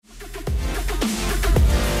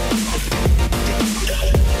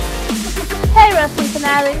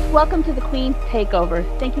Natalie. Welcome to the Queen's Takeover.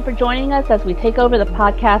 Thank you for joining us as we take over the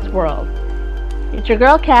podcast world. It's your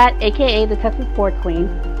girl Kat, aka the Texas Sports Queen.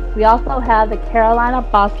 We also have the Carolina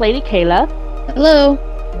boss lady Kayla. Hello.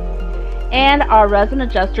 And our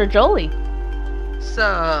resident adjuster Jolie. What's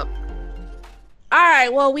up? All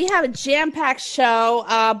right, well, we have a jam-packed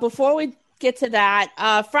show. Before we get to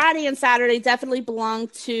that, Friday and Saturday definitely belong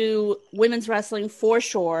to women's wrestling for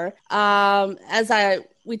sure.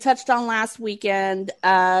 We touched on last weekend,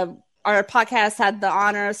 our podcast had the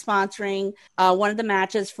honor of sponsoring one of the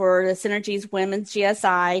matches for the Synergies Women's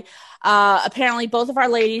GSI. Apparently, both of our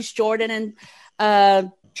ladies, Jordan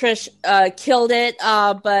and Trish, killed it,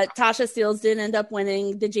 but Tasha Steeles did end up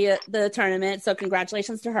winning the tournament, so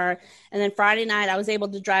congratulations to her. And then Friday night, I was able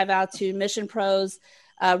to drive out to Mission Pro's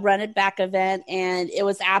Run It Back event, and it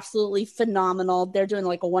was absolutely phenomenal. They're doing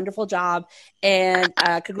like a wonderful job, and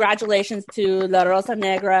congratulations to La Rosa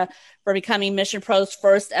Negra for becoming Mission Pro's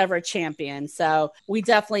first ever champion. So we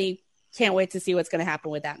definitely can't wait to see what's going to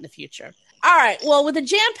happen with that in the future. All right, well, with a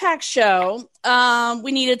jam-packed show,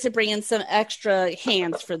 we needed to bring in some extra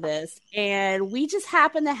hands for this, and we just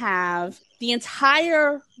happen to have the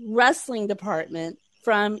entire wrestling department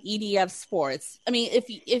from EDF Sports. I mean,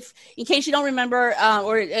 if in case you don't remember,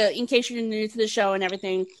 or in case you're new to the show and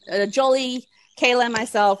everything, Jolie, Kayla, and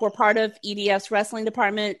myself were part of EDF's wrestling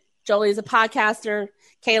department. Jolie is a podcaster.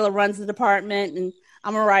 Kayla runs the department, and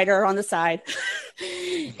I'm a writer on the side.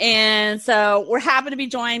 And so we're happy to be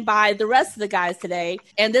joined by the rest of the guys today.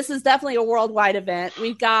 And this is definitely a worldwide event.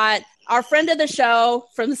 We've got our friend of the show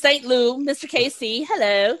from St. Lou, Mr. KC.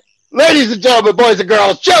 Hello. Ladies and gentlemen, boys and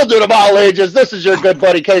girls, children of all ages, this is your good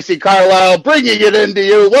buddy Casey Carlisle bringing it into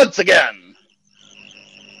you once again.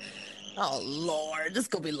 Oh, Lord, this is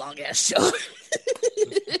going to be a long-ass show.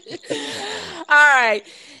 All right.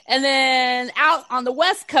 And then out on the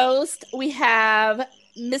West Coast, we have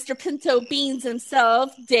Mr. Pinto Beans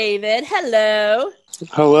himself, David. Hello.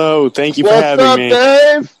 Hello. Thank you for having me.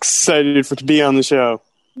 Dave? Excited to be on the show.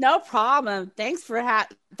 No problem. Thanks for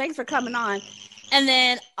coming on. And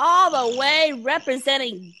then all the way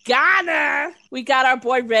representing Ghana, we got our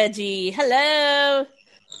boy Reggie. Hello.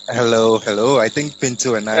 Hello. I think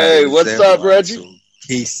Pinto and I. Hey, what's up, Reggie? So,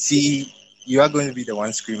 KC, you are going to be the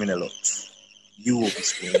one screaming a lot. You will be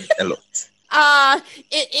screaming a lot.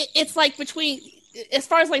 It's like between, as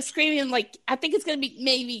far as like screaming, like I think it's going to be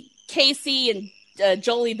maybe Casey and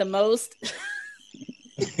Jolie the most.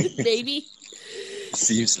 Maybe.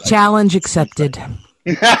 Seems like challenge accepted.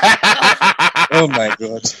 Oh my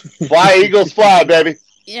God. Fly, Eagles, fly, baby.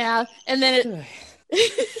 Yeah. And then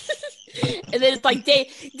it's like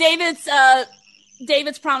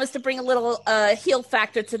David's promised to bring a little heel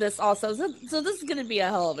factor to this also. So this is going to be a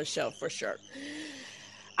hell of a show for sure.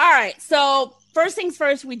 All right. So first things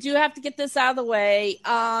first, we do have to get this out of the way.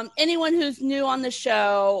 Anyone who's new on the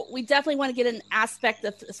show, we definitely want to get an aspect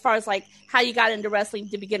of as far as like how you got into wrestling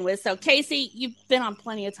to begin with. So Casey, you've been on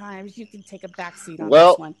plenty of times. You can take a back seat on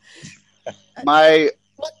this one. My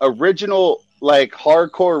original like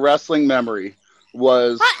hardcore wrestling memory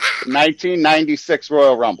was 1996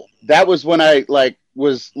 Royal Rumble. That was when I like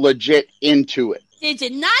was legit into it. Did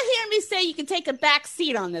you not hear me say you can take a back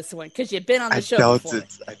seat on this one because you've been on the show before?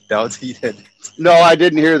 I doubt he did. No, I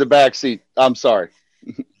didn't hear the back seat. I'm sorry.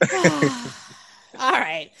 All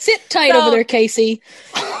right. Sit tight over there, Casey.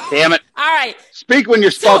 Damn it. All right. Speak when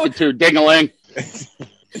you're spoken to, ding-a-ling.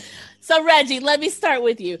 So Reggie, let me start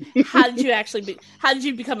with you. How did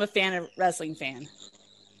you become a wrestling fan?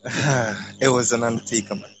 It was an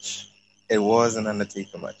Undertaker match.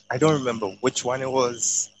 I don't remember which one it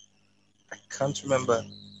was. I can't remember.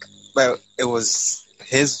 But it was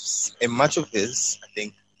a match of his, I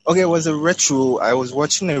think. Okay, it was a retro. I was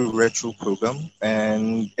watching a retro program,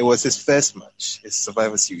 and it was his first match, his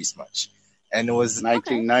Survivor Series match. And it was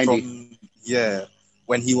 1990.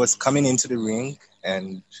 When he was coming into the ring,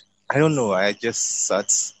 and I don't know, I just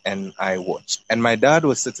sat and I watched. And my dad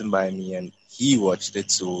was sitting by me, and he watched it,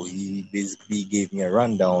 so he basically gave me a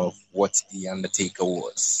rundown of what The Undertaker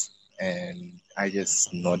was. And I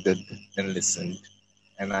just nodded and listened.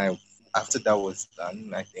 And after that was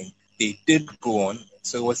done, I think they did go on.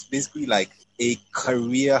 So it was basically like a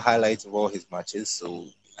career highlight of all his matches. So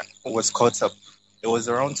I was caught up. It was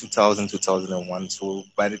around 2000, 2001. So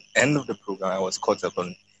by the end of the program, I was caught up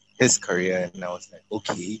on his career. And I was like,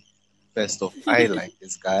 okay, first off, I like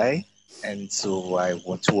this guy. And so I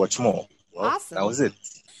want to watch more. Well, awesome. That was it.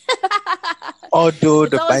 Although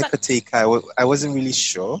the biker taker, I wasn't really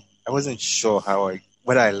sure. I wasn't sure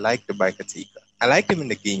whether I liked the biker taker. I liked him in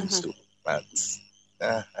the games too, but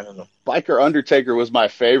I don't know. Biker Undertaker was my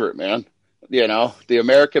favorite, man. You know, the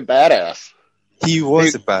American Badass. He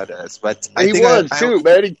was a badass, but He was too,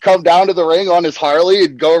 man. He'd come down to the ring on his Harley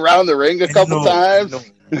and go around the ring a couple times.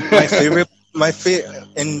 My favorite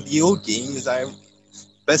in the old games,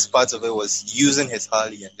 best parts of it was using his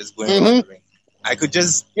Harley and just going around the ring. I could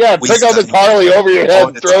just pick up his Harley over your head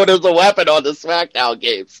and throw it as a weapon on the SmackDown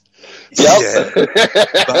games. Yep.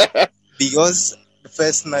 Yeah. But because the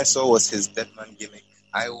first thing I saw was his Deadman gimmick,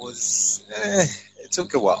 I was it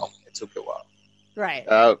took a while. Right.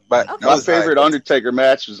 But my favorite Undertaker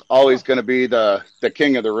match was always going to be the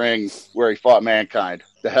King of the Ring, where he fought Mankind,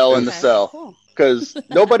 the Hell in the Cell. Because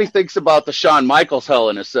nobody thinks about the Shawn Michaels Hell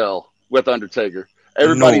in a Cell with Undertaker.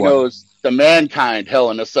 Everybody knows the Mankind Hell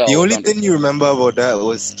in a Cell. The only thing you remember about that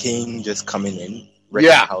was Kane just coming in,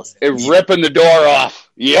 ripping the door off.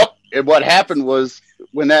 Yep. And what happened was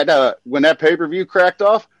when that pay-per-view cracked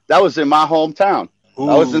off, that was in my hometown. Ooh.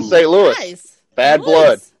 I was in St. Louis. Nice. Bad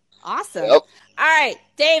blood. Awesome. Yep. All right,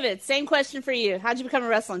 David, same question for you. How'd you become a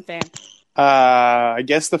wrestling fan? I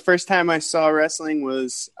guess the first time I saw wrestling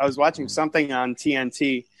was I was watching something on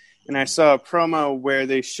TNT, and I saw a promo where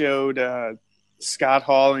they showed Scott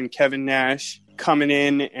Hall and Kevin Nash coming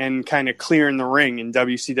in and kind of clearing the ring in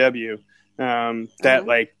WCW. That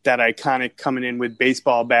iconic coming in with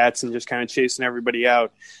baseball bats and just kind of chasing everybody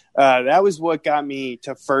out. That was what got me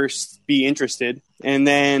to first be interested. And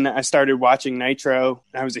then I started watching Nitro.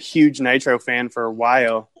 I was a huge Nitro fan for a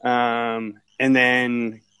while. And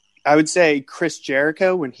then I would say Chris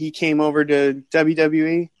Jericho, when he came over to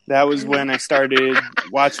WWE, that was when I started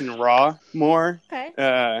watching Raw more.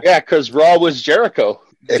 Okay. Because Raw was Jericho.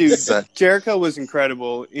 Dude, Jericho was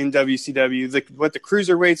incredible in WCW. What the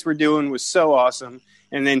cruiserweights were doing was so awesome.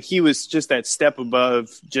 And then he was just that step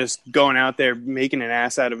above, just going out there, making an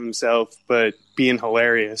ass out of himself, but being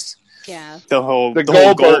hilarious. Yeah.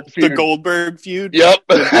 The Goldberg feud. Yep.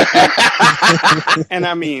 And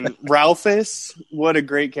I mean, Ralphus, what a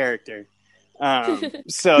great character.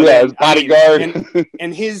 His bodyguard.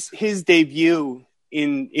 And his debut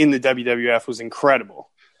in the WWF was incredible.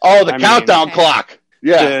 Oh, the countdown clock.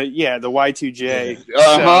 Yeah. The Y2J.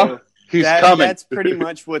 So he's coming. That's pretty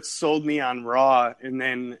much what sold me on Raw. And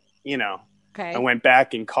then, I went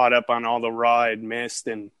back and caught up on all the Raw I'd missed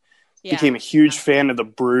and became a huge fan of the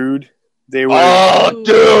Brood. They were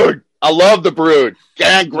dude, I love the Brood.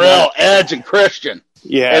 Gangrel, Edge, and Christian.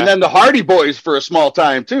 Yeah, and then the Hardy Boys for a small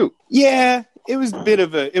time too. Yeah, it was a bit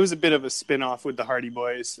of a spin-off with the Hardy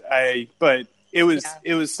Boys. But it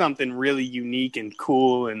was something really unique and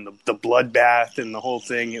cool, and the bloodbath and the whole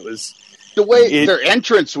thing. It was the way their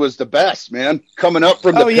entrance was the best, man. Coming up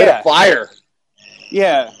from the pit of fire.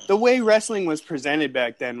 Yeah, the way wrestling was presented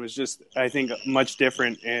back then was just, I think, much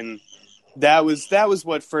different, and that was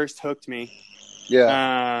what first hooked me.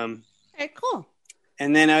 Yeah. Okay, cool.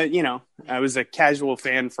 And then I was a casual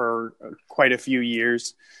fan for quite a few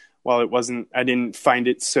years. While I didn't find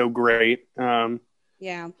it so great.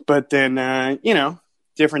 Yeah. But then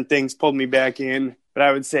different things pulled me back in. But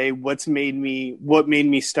I would say what made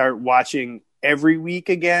me start watching every week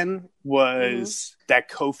again was that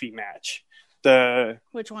Kofi match.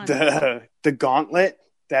 Which one? The gauntlet,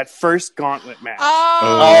 that first gauntlet match.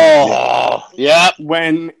 Oh, yeah.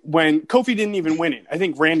 When Kofi didn't even win it. I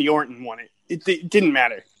think Randy Orton won it. It didn't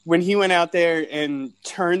matter. When he went out there and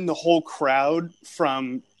turned the whole crowd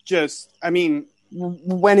from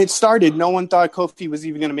when it started, no one thought Kofi was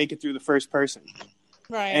even going to make it through the first person.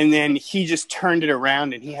 Right. And then he just turned it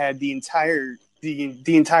around and he had the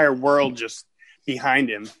entire world just behind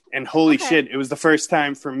him. And holy shit, it was the first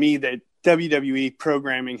time for me that WWE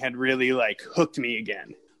programming had really hooked me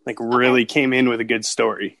again. Really came in with a good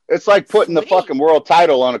story. It's like putting the fucking world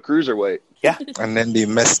title on a cruiserweight. Yeah. And then they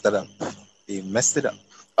messed it up.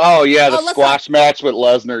 Oh yeah, the squash match with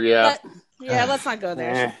Lesnar, yeah. Let's not go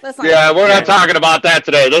there. We're not talking about that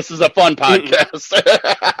today. This is a fun podcast.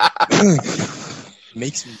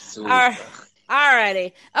 Makes me so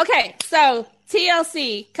Alrighty. Okay, so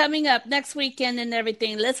TLC coming up next weekend and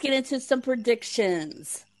everything. Let's get into some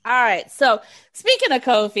predictions. All right, so speaking of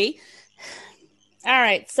Kofi, all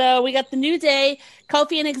right, so we got the New Day,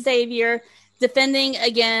 Kofi and Xavier defending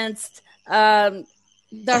against the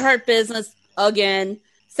Hurt Business again,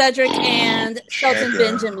 Cedric and Shelton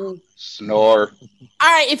Benjamin. Snore. All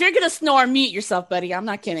right, if you're going to snore, mute yourself, buddy. I'm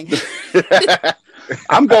not kidding.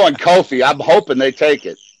 I'm going Kofi. I'm hoping they take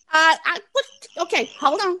it. Okay,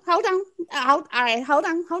 hold on. All right, hold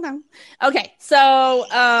on. Okay, so,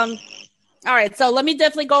 all right, so let me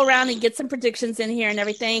definitely go around and get some predictions in here and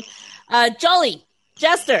everything. Jolie,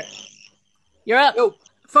 Jester, you're up. Yo,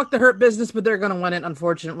 fuck the Hurt Business, but they're going to win it,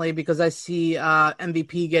 unfortunately, because I see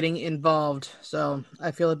MVP getting involved. So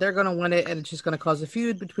I feel that they're going to win it, and it's just going to cause a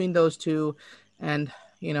feud between those two. And,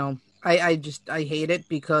 I hate it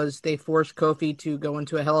because they forced Kofi to go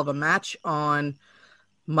into a hell of a match on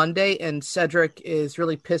Monday, and Cedric is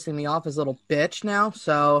really pissing me off as a little bitch now.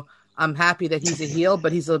 So I'm happy that he's a heel,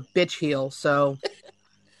 but he's a bitch heel. So,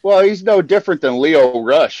 well, he's no different than Leo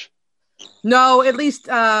Rush. No, at least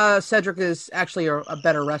Cedric is actually a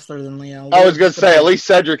better wrestler than Leo. I was going to say, at least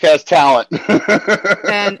Cedric has talent.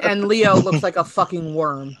 and Leo looks like a fucking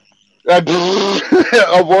worm.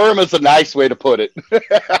 A worm is a nice way to put it.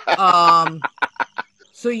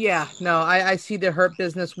 So yeah, no, I see the Hurt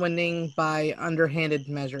Business winning by underhanded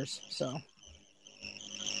measures. So,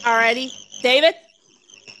 alrighty, David.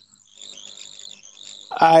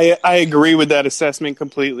 I agree with that assessment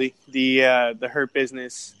completely. The Hurt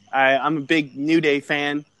Business. I'm a big New Day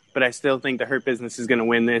fan, but I still think the Hurt Business is going to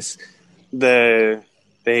win this. They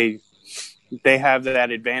have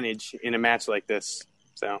that advantage in a match like this.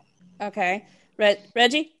 So okay,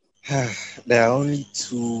 Reggie. There are only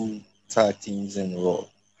 2 tag teams in Raw.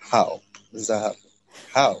 How does that happen?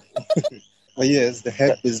 How? But yes, the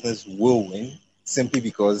Hurt Business will win simply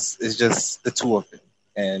because it's just the 2 of them,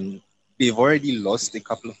 and they've already lost a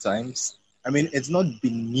couple of times. I mean, it's not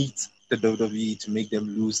beneath the WWE to make them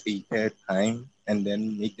lose a third time and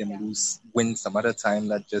then make them win some other time.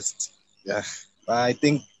 That just, But I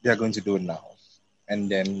think they're going to do it now. And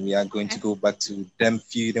then we are going to go back to them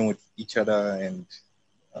feuding with each other. And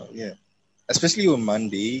especially on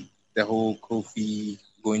Monday, the whole Kofi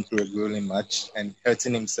going through a grueling match and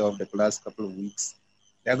hurting himself the last couple of weeks.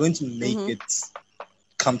 They're going to make it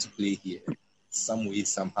come to play here some way,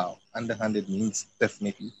 somehow. Underhanded means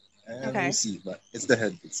definitely. We'll see, but it's the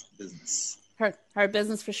Hurt Business. Hurt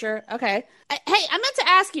Business for sure. Okay. Hey, I meant to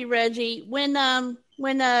ask you, Reggie, when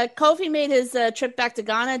Kofi made his trip back to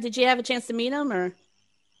Ghana, did you have a chance to meet him or?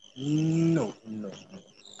 No.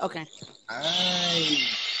 Okay.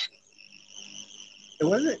 It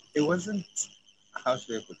wasn't. How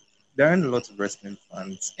should I put it? There aren't a lot of wrestling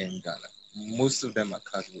fans in Ghana. Most of them are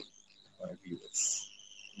casual viewers.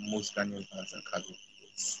 Most Ghanaian fans are casual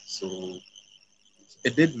viewers. So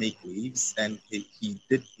it did make waves, and he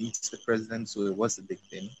did meet the president, so it was a big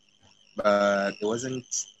thing. But it wasn't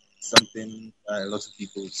something a lot of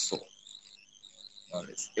people saw.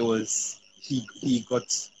 Honest. It was he got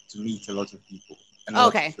to meet a lot of people and a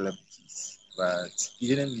lot of celebrities, but he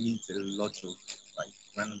didn't meet a lot of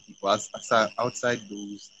random people outside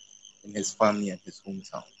those in his family and his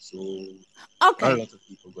hometown. So not a lot of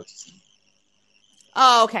people got to see him.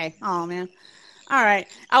 Oh, okay. Oh man. All right.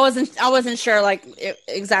 I wasn't sure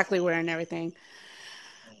exactly where and everything.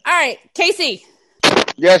 All right, Casey.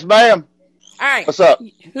 Yes, ma'am. All right. What's up?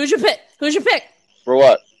 Who's your pick? For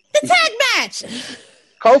what? The tag match.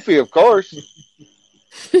 Kofi, of course.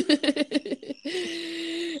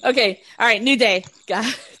 Okay. All right. New Day. Got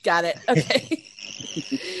it. Okay.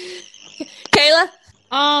 Kayla.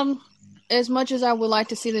 As much as I would like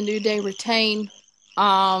to see the New Day retain,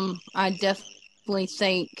 I definitely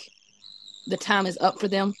think the time is up for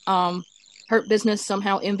them. Hurt Business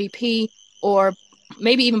somehow MVP, or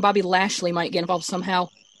maybe even Bobby Lashley might get involved somehow.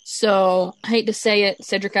 So I hate to say it,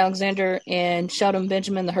 Cedric Alexander and Shelton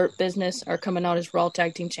Benjamin, the Hurt Business, are coming out as Raw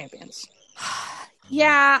Tag Team Champions.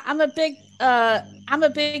 Yeah, I'm a big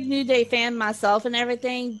New Day fan myself and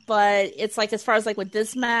everything, but it's as far as with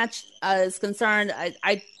this match is concerned,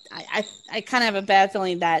 I kind of have a bad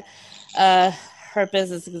feeling that Hurt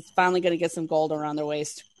Business is finally going to get some gold around their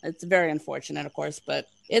waist. It's very unfortunate, of course, but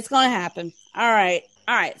it's going to happen. All right.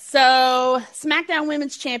 So SmackDown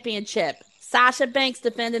Women's Championship, Sasha Banks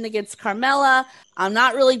defending against Carmella. I'm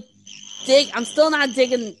still not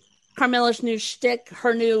digging Carmella's new shtick,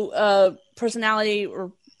 her new personality,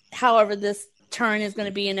 or however this turn is going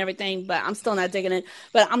to be and everything, but I'm still not digging it.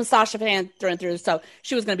 But I'm a Sasha fan through and through, so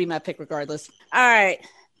she was going to be my pick regardless. All right.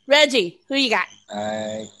 Reggie, who you got?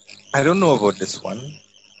 I don't know about this one.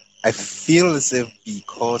 I feel as if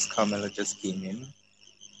because Carmella just came in,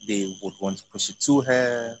 they would want to push it to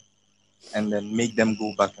her and then make them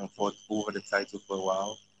go back and forth over the title for a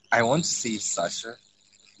while. I want to say Sasha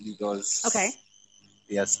because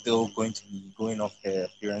they are still going to be going off her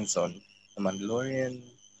appearance on The Mandalorian.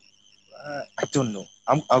 I don't know.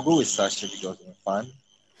 I'll go with Sasha because I'm a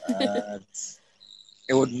fan.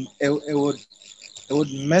 It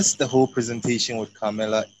would mess the whole presentation with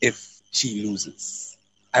Carmella if she loses.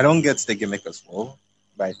 I don't get the gimmick as well,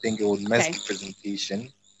 but I think it would mess the presentation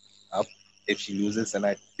up if she loses, and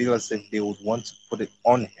I feel as if they would want to put it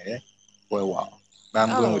on her for a while. But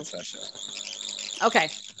I'm going with Sasha. Okay,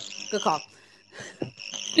 good call.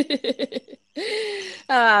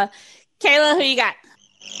 Kayla, who you got?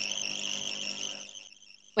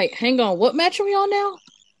 Wait, hang on. What match are we on now?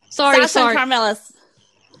 Sasha and Carmella.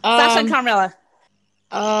 Sasha and Carmella.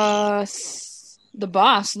 The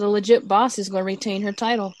boss, the legit boss, is going to retain her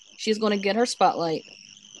title. She's going to get her spotlight.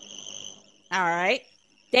 All right.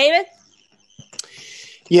 David?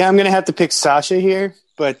 Yeah, I'm going to have to pick Sasha here,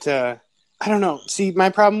 but I don't know. See, my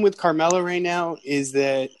problem with Carmella right now is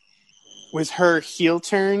that with her heel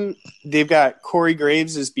turn, they've got Corey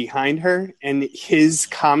Graves is behind her, and his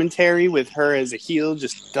commentary with her as a heel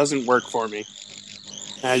just doesn't work for me.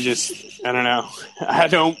 I don't know. I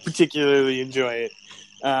don't particularly enjoy it.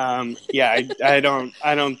 I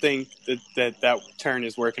don't think that turn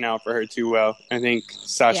is working out for her too well. I think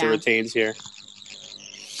Sasha retains here.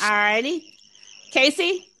 Alrighty.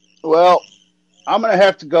 Casey? Well, I'm gonna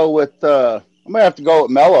have to go with Mella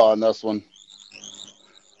on this one.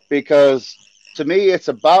 Because to me, it's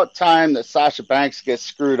about time that Sasha Banks gets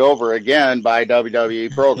screwed over again by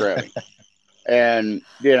WWE programming. And,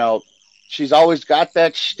 she's always got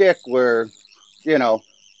that shtick where,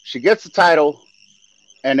 she gets the title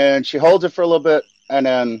and then she holds it for a little bit and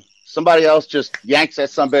then somebody else just yanks that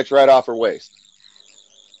sumbitch right off her waist.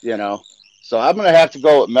 So I'm going to have to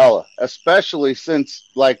go with Mella, especially since,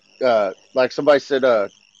 like somebody said,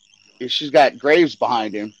 she's got Graves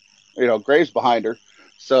behind her.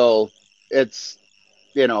 So it's,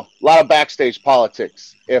 a lot of backstage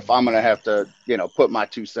politics if I'm going to have to, put my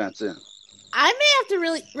 2 cents in. I may have to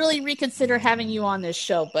really, really reconsider having you on this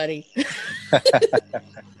show, buddy.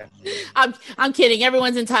 I'm kidding.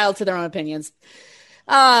 Everyone's entitled to their own opinions.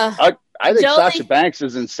 I think Jolie? Sasha Banks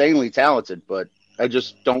is insanely talented, but I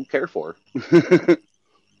just don't care for her.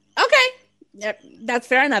 Okay. Yep, that's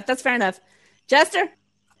fair enough. Jester?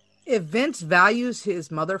 If Vince values his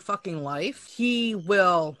motherfucking life, he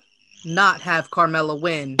will not have Carmella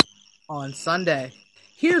win on Sunday.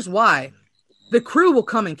 Here's why. The crew will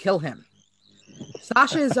come and kill him.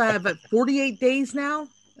 Sasha is at 48 days now.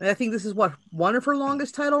 And I think this is one of her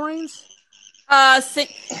longest title reigns?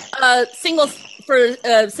 Singles for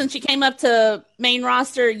since she came up to main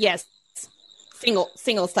roster, yes.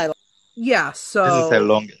 Singles title. Yeah, so This is her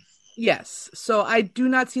longest. Yes. So I do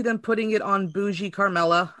not see them putting it on bougie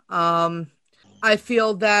Carmella. I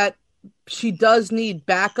feel that she does need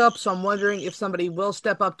backup, so I'm wondering if somebody will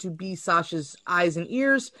step up to be Sasha's eyes and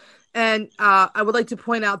ears. And I would like to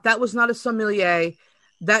point out that was not a sommelier.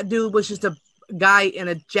 That dude was just a guy in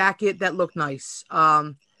a jacket that looked nice.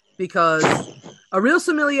 Because a real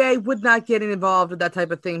sommelier would not get involved with that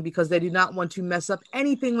type of thing because they do not want to mess up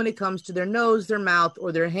anything when it comes to their nose, their mouth,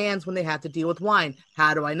 or their hands when they have to deal with wine.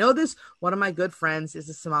 How do I know this? One of my good friends is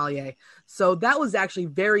a sommelier. So that was actually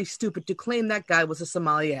very stupid to claim that guy was a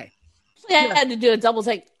sommelier. I had to do a double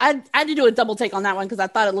take. I had to do a double take on that one because I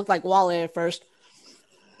thought it looked like Wale at first.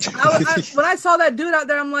 When I saw that dude out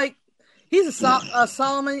there, I'm like, he's a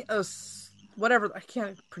Solomon, whatever. I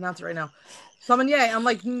can't pronounce it right now. Sommelier. I'm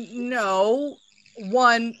like, no.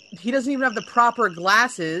 One, he doesn't even have the proper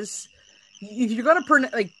glasses. If you're gonna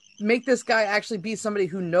make this guy actually be somebody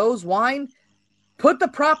who knows wine, put the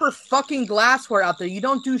proper fucking glassware out there. You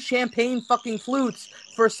don't do champagne fucking flutes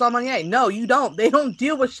for sommelier. No, you don't. They don't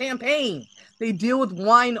deal with champagne. They deal with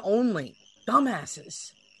wine only.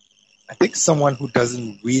 Dumbasses. I think someone who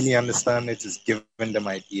doesn't really understand it is giving them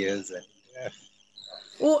ideas. And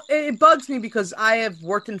Well, it bugs me because I have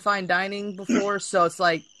worked in fine dining before, so it's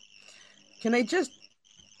like, can they just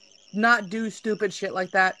not do stupid shit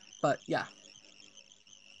like that? But yeah.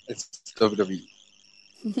 it's WWE.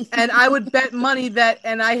 And I would bet money that,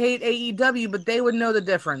 and I hate AEW, but they would know the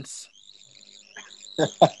difference.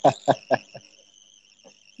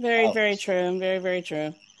 Very, very true. Very, very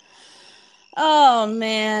true. Oh,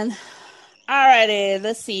 man. Alrighty,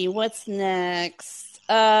 let's see. What's next?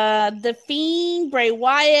 The Fiend, Bray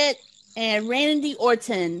Wyatt, and Randy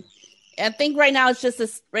Orton. I think right now it's just a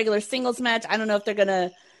regular singles match. I don't know if they're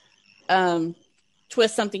going to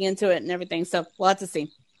twist something into it and everything, so we'll have to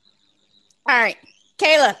see. All right.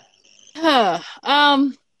 Kayla.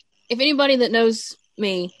 If anybody that knows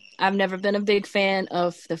me, I've never been a big fan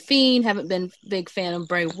of The Fiend, haven't been a big fan of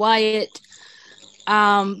Bray Wyatt.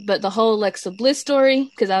 But the whole Alexa Bliss story,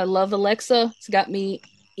 because I love Alexa, it's got me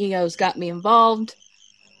involved.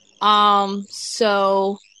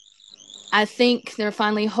 So I think they're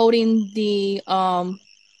finally holding the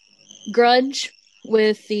grudge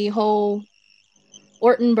with the whole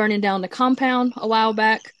Orton burning down the compound a while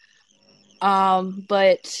back.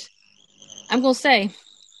 But I'm going to say,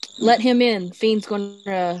 let him in. Fiend's going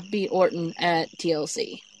to beat Orton at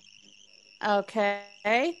TLC.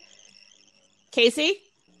 Okay. Casey?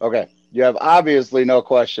 Okay. You have obviously no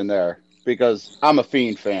question there because I'm a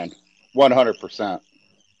Fiend fan. 100%.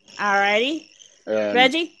 Alrighty. And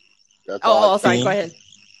Reggie? That's all. Sorry. Go ahead.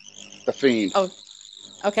 The Fiend. Oh,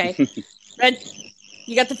 okay.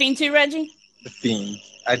 You got the Fiend too, Reggie? The Fiend.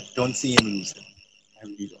 I don't see him losing. I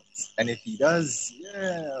really don't. And if he does,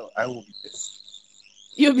 yeah, I will be pissed.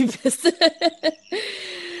 You'll be pissed. But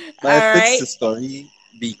All it fits the right. story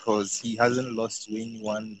because he hasn't lost to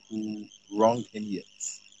anyone who wronged him yet.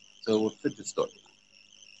 So it will fit the story.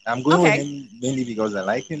 I'm going with him mainly because I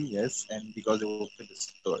like him, yes, and because it will fit the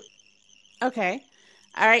story. Okay.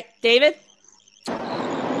 All right, David?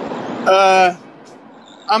 I'm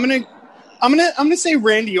gonna say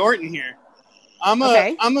Randy Orton here. I'm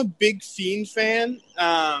a big Fiend fan,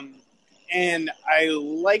 and I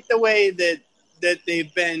like the way that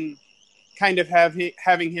they've been kind of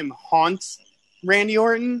having him haunt Randy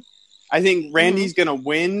Orton. I think Randy's gonna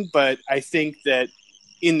win, but I think that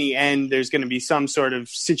in the end, there's going to be some sort of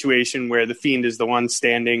situation where the Fiend is the one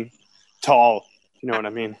standing tall. You know what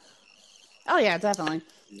I mean? Oh, yeah, definitely.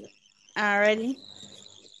 Alrighty.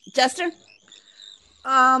 Jester?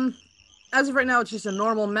 As of right now, it's just a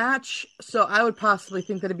normal match, so I would possibly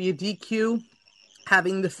think that it'd be a DQ,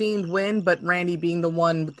 having the Fiend win, but Randy being the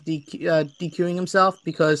one with the DQing himself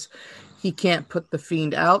because he can't put the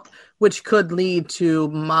Fiend out, which could lead to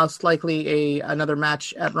most likely another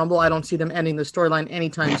match at Rumble. I don't see them ending the storyline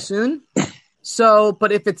anytime soon. So,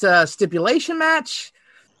 but if it's a stipulation match,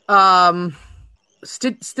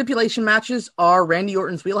 stipulation matches are Randy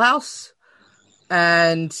Orton's wheelhouse.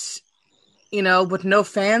 And, you know, with no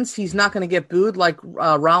fans, he's not going to get booed like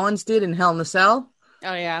Rollins did in Hell in a Cell.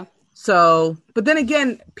 Oh, yeah. So, but then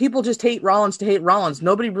again, people just hate Rollins to hate Rollins.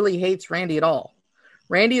 Nobody really hates Randy at all.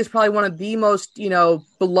 Randy is probably one of the most,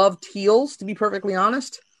 beloved heels, to be perfectly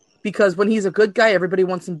honest, because when he's a good guy, everybody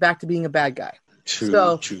wants him back to being a bad guy.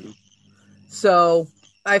 True. So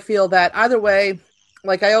I feel that either way,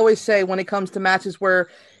 like I always say, when it comes to matches where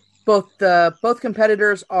both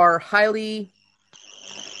competitors are highly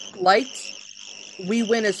liked, we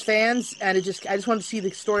win as fans, and I just want to see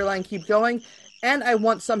the storyline keep going. And I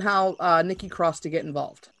want somehow Nikki Cross to get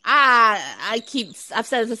involved. I've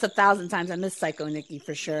said this 1,000 times. I miss Psycho Nikki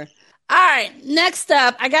for sure. All right, next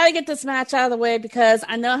up, I got to get this match out of the way because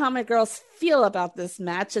I know how my girls feel about this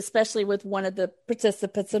match, especially with one of the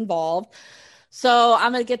participants involved. So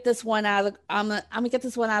I'm gonna get this one out of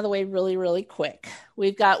the way really, really quick.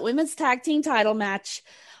 We've got women's tag team title match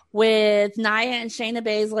with Nia and Shayna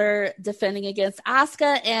Baszler defending against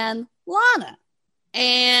Asuka and Lana.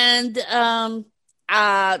 And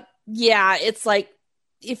it's like,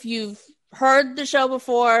 if you've heard the show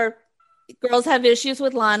before, girls have issues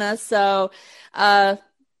with Lana. So,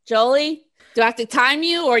 Jolie, do I have to time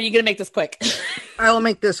you, or are you going to make this quick? I will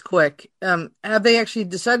make this quick. Have they actually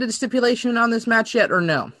decided a stipulation on this match yet, or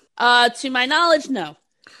no? To my knowledge, no.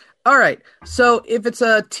 All right. So if it's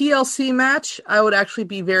a TLC match, I would actually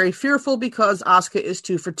be very fearful because Asuka is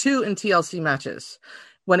 2 for 2 in TLC matches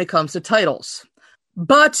when it comes to titles.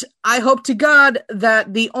 But I hope to God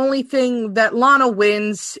that the only thing that Lana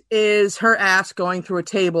wins is her ass going through a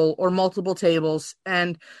table or multiple tables,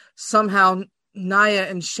 and somehow Nia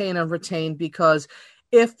and Shayna retain, because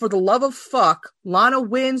if, for the love of fuck, Lana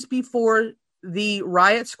wins before the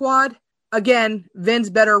Riot Squad, again, Vince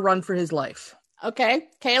better run for his life. Okay.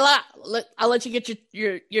 Kayla, I'll let you get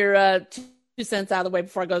your 2 cents out of the way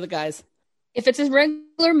before I go to the guys. If it's a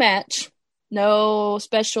regular match, no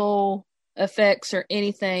special effects or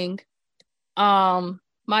anything,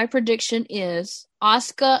 my prediction is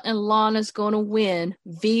Asuka and Lana's going to win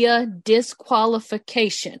via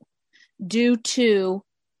disqualification due to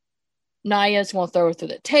Nia's going to throw her through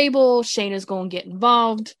the table, Shayna's going to get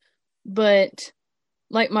involved, but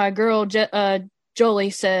like my girl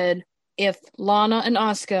Jolie said, if Lana and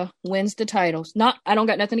Asuka wins the titles, I don't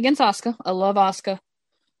got nothing against Asuka, I love Asuka,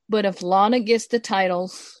 but if Lana gets the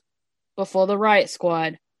titles before the Riot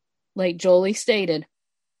Squad, like Jolie stated,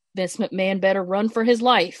 Vince McMahon better run for his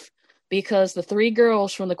life, because the 3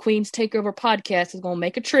 girls from the Queen's Takeover podcast is going to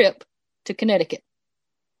make a trip to Connecticut.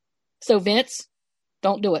 So Vince,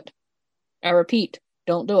 don't do it. I repeat,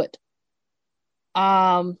 don't do it.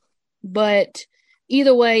 But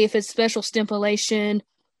either way, if it's special stipulation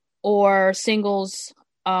or singles,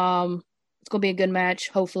 it's going to be a good match,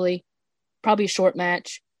 hopefully. Probably a short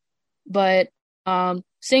match. But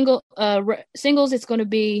singles, it's going to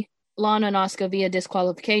be Lana and Asuka via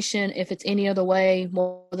disqualification. If it's any other way,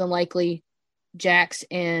 more than likely Jax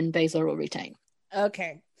and Baszler will retain.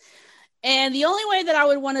 Okay. And the only way that I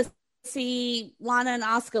would want to see Lana and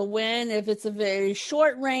Asuka win, if it's a very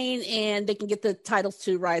short reign and they can get the titles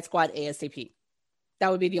to Riot Squad ASAP. That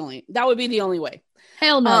would be the only way.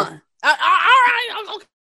 Hell no. All right.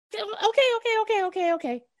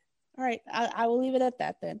 Okay. All right. I will leave it at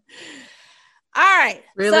that then. All right.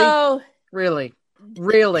 Really? So Really?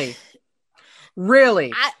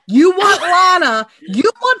 You want Lana? You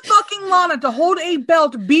want fucking Lana to hold a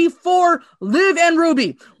belt before Liv and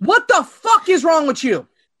Ruby? What the fuck is wrong with you?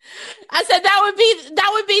 I said that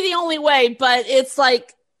would be the only way, but it's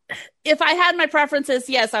like if I had my preferences,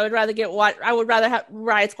 yes, I would rather have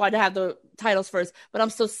Riot Squad to have the titles first, but I'm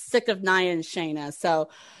so sick of Nia and Shayna, so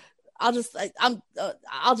I'll just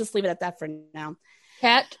leave it at that for now.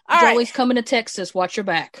 Kat, All Joey's right. coming to Texas. Watch your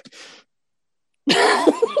back.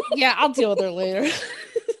 Yeah, I'll deal with her later.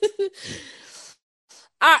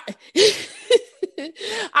 All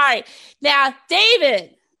right. Now,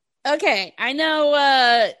 David. Okay, I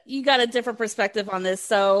know you got a different perspective on this,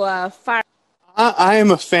 so fire. I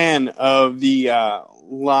am a fan of the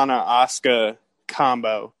Lana Asuka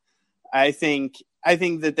combo. I think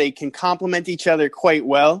that they can complement each other quite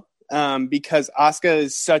well because Asuka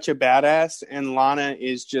is such a badass and Lana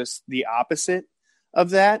is just the opposite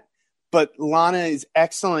of that. But Lana is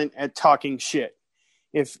excellent at talking shit.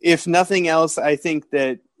 If nothing else, I think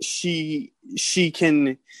that she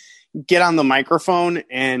can get on the microphone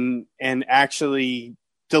and actually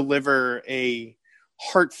deliver a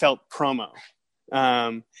heartfelt promo.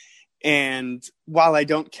 And while I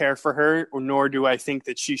don't care for her, or nor do I think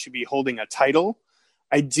that she should be holding a title,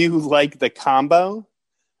 I do like the combo.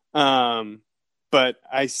 But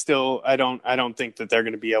I don't think that they're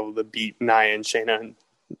going to be able to beat Nia and Shayna. And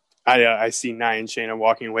I see Nia and Shayna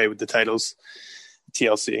walking away with the titles.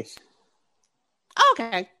 TLC.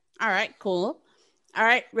 Okay. All right. Cool. All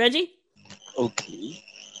right, Reggie. Okay.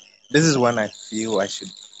 This is one I feel I should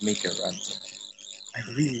make a rant on. I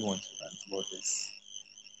really want to rant about this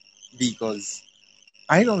because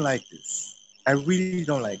I don't like this. I really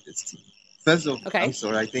don't like this team. First of all, Okay. I'm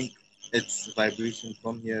sorry. I think it's vibration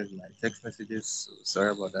from here in my text messages. So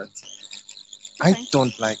sorry about that. Okay. I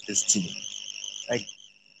don't like this team. Like,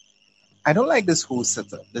 I don't like this whole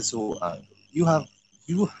setup, this whole angle. You have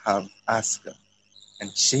Asuka and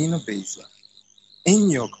Shayna Baszler in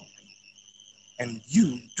your company, and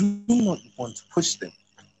you do not want to push them.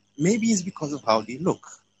 Maybe it's because of how they look.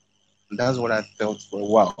 And that's what I felt for a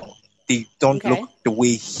while. They don't look the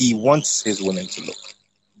way he wants his women to look.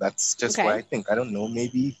 That's just what I think. I don't know.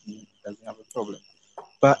 Maybe he doesn't have a problem.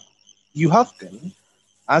 But you have them.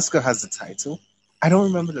 Asuka has the title. I don't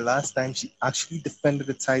remember the last time she actually defended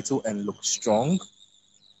the title and looked strong.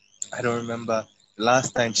 I don't remember the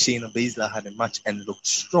last time Shayna Baszler had a match and looked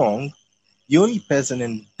strong. The only person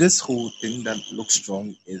in this whole thing that looks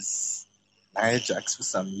strong is Nia Jax for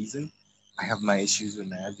some reason. I have my issues with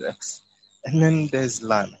Nia Jax. And then there's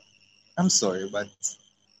Lana. I'm sorry, but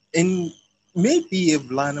maybe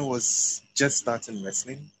if Lana was just starting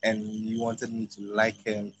wrestling and you wanted me to like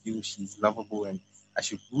her and feel she's lovable and I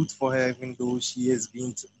should root for her even though she is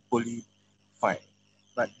being bullied, fine.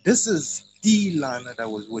 But this is the Lana that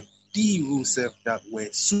was with the Rusev that were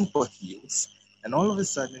super heels. And all of a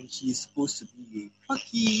sudden, she is supposed to be a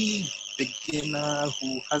plucky beginner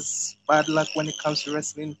who has bad luck when it comes to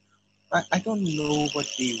wrestling. I don't know what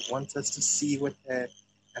they want us to see with her,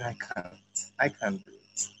 and I can't do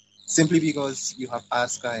it. Simply because you have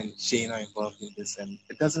Asuka and Shayna involved in this, and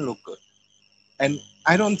it doesn't look good. And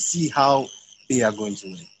I don't see how they are going to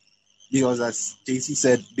win. Because as JC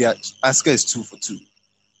said, Asuka is 2 for 2.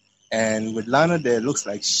 And with Lana there, it looks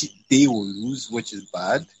like they will lose, which is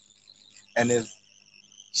bad. And if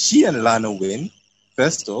she and Lana win,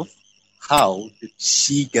 first off, how did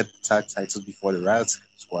she get the tag title before the Riot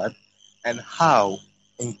Squad? And how,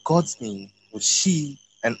 in God's name, will she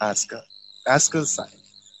and Asuka's side,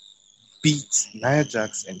 beat Nia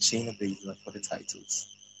Jax and Shayna Baszler for the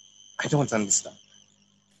titles? I don't understand.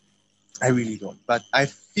 I really don't. But I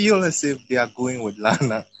feel as if they are going with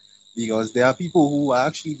Lana because there are people who are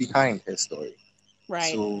actually behind her story.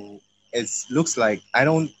 Right. So it looks like I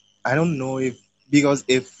don't know if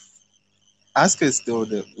Asuka is still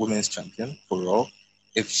the women's champion for Raw,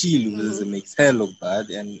 if she loses, it makes her look bad,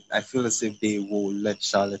 and I feel as if they will let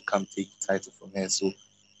Charlotte come take the title from her, so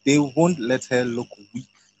they won't let her look weak.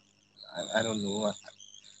 I don't know.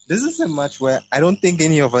 This is a match where I don't think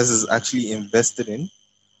any of us is actually invested in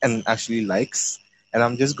and actually likes, and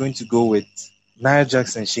I'm just going to go with Nia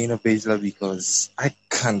Jax and Shayna Baszler because I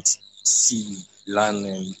can't see Lana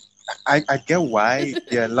and I get why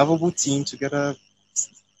they're a lovable team together,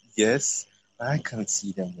 yes, but I can't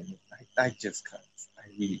see them winning. I just can't. I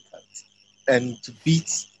really can't. And to beat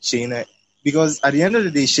Shayna, because at the end of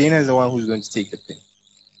the day, Shayna is the one who's going to take the pin.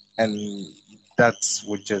 And that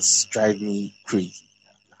would just drive me crazy.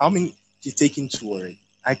 How many? She's taking 2 already.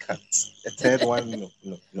 I can't. The third one,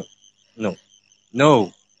 no.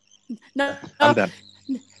 No, I'm done.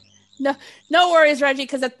 No worries, Reggie,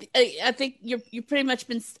 because I think you've pretty much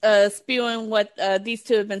been spewing what these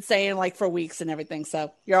two have been saying like for weeks and everything.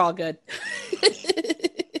 So you're all good.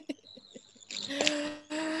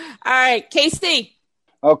 All right, KC.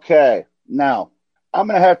 Okay, now I'm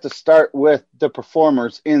going to have to start with the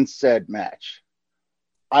performers in said match.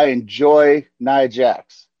 I enjoy Nia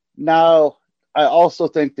Jax. Now, I also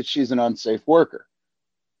think that she's an unsafe worker,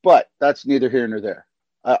 but that's neither here nor there.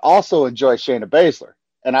 I also enjoy Shayna Baszler,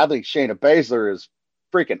 and I think Shayna Baszler is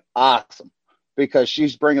freaking awesome because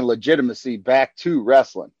she's bringing legitimacy back to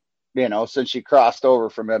wrestling, since she crossed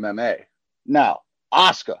over from MMA. Now,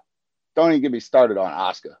 Asuka. Don't even get me started on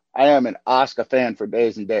Asuka. I am an Asuka fan for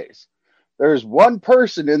days and days. There's one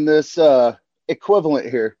person in this equivalent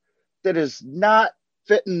here that is not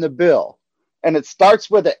fitting the bill. And it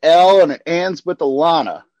starts with an L and it ends with a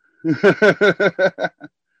Lana.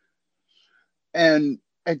 and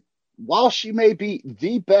while she may be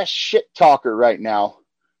the best shit talker right now,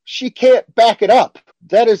 she can't back it up.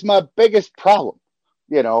 That is my biggest problem.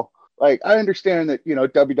 I understand that,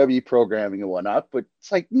 WWE programming and whatnot, but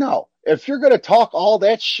it's like, no. If you're going to talk all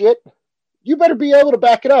that shit, you better be able to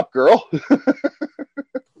back it up, girl.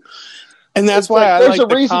 And that's why I like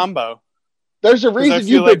the combo. There's a reason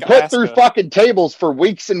you've been put through fucking tables for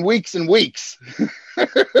weeks and weeks and weeks.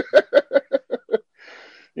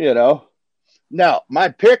 Now, my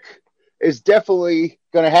pick is definitely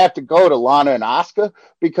going to have to go to Lana and Asuka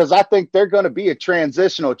because I think they're going to be a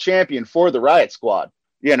transitional champion for the Riot Squad,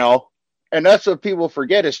 And that's what people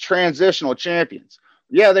forget is transitional champions.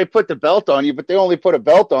 Yeah, they put the belt on you, but they only put a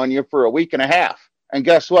belt on you for a week and a half. And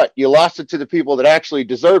guess what? You lost it to the people that actually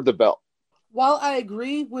deserve the belt. While I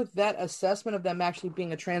agree with that assessment of them actually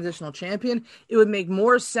being a transitional champion, it would make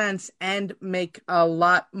more sense and make a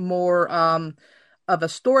lot more of a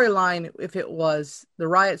storyline if it was the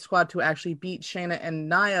Riot Squad to actually beat Shayna and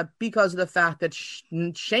Nia because of the fact that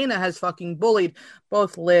Shayna has fucking bullied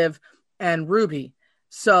both Liv and Ruby.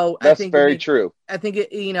 So that's I think very true. I think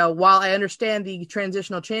while I understand the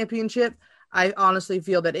transitional championship, I honestly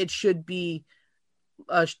feel that it should be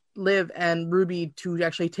Liv and Ruby to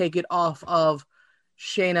actually take it off of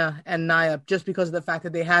Shayna and Nia just because of the fact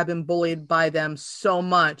that they have been bullied by them so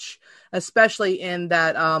much, especially in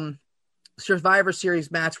that Survivor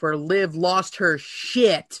Series match where Liv lost her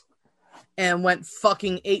shit and went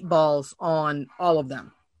fucking 8 balls on all of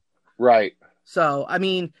them. Right. So, I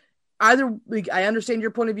mean, I understand your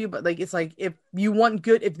point of view, but it's like if you want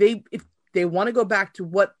good, if they want to go back to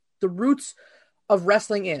what the roots of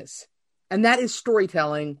wrestling is, and that is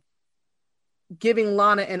storytelling, giving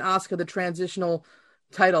Lana and Asuka the transitional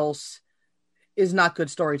titles is not good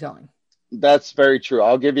storytelling. That's very true.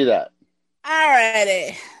 I'll give you that.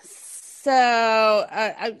 Alrighty. So,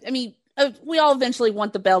 I mean, we all eventually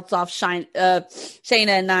want the belts off Shayna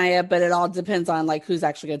and Nia, but it all depends on who's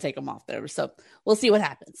actually going to take them off there. So we'll see what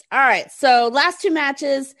happens. All right. So last two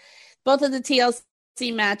matches, both of the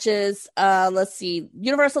TLC matches. Let's see.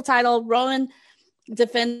 Universal title, Rowan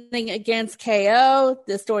defending against KO.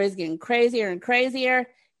 This story is getting crazier and crazier.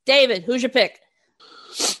 David, who's your pick?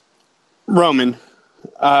 Roman.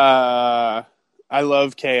 I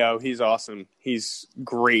love KO. He's awesome. He's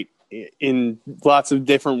great in lots of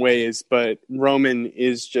different ways, but Roman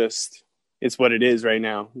is just, it's what it is right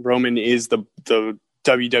now. Roman is the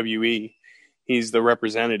WWE. He's the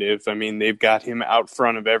representative. I mean, they've got him out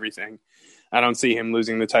front of everything. I don't see him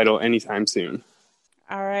losing the title anytime soon.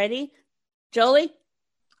 Alrighty. Jolie?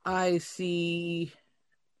 I see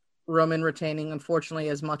Roman retaining, unfortunately,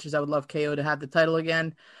 as much as I would love KO to have the title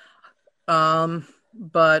again.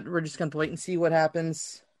 But we're just going to wait and see what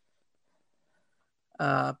happens.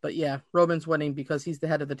 But yeah, Roman's winning because he's the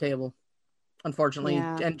head of the table, unfortunately.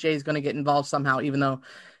 Yeah. And Jay's going to get involved somehow, even though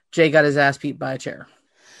Jay got his ass beat by a chair.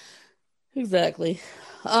 Exactly.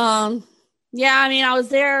 Yeah, I mean, I was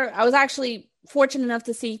there. I was actually fortunate enough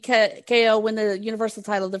to see KO win the Universal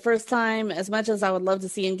title the first time, as much as I would love to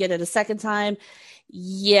see him get it a second time.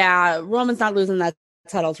 Yeah, Roman's not losing that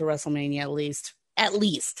title to WrestleMania, at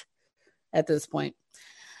least at this point.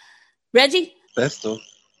 Reggie? Best of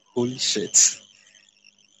holy shit.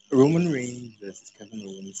 Roman Reigns versus Kevin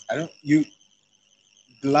Owens.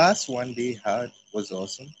 The last one they had was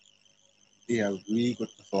awesome. They have really good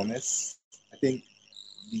performance. I think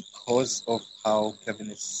because of how Kevin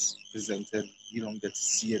is presented, you don't get to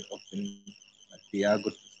see it often, but they are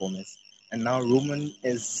good performance. And now Roman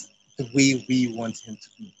is the way we want him to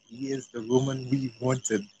be. He is the Roman we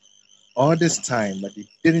wanted all this time, but they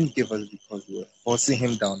didn't give us because we were forcing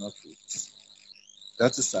him down our throats.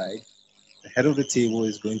 That aside, the head of the table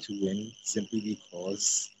is going to win simply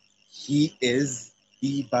because he is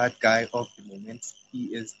the bad guy of the moment. He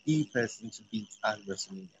is the person to beat at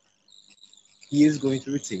WrestleMania. He is going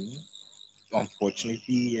to retain.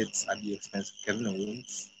 Unfortunately, it's at the expense of Kevin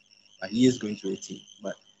Owens. But he is going to retain.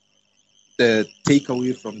 But the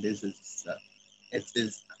takeaway from this is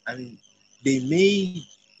they made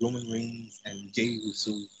Roman Reigns and Jey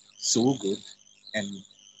Uso so good, and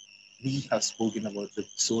we have spoken about it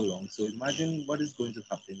so long. So imagine what is going to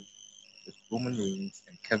happen with Roman Reigns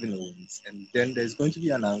and Kevin Owens, and then there's going to be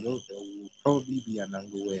an angle. There will probably be an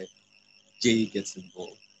angle where Jey gets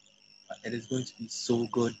involved. It is going to be so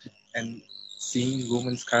good, and seeing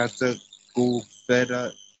Roman's character go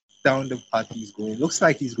further down the path he's going. It looks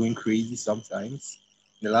like he's going crazy sometimes.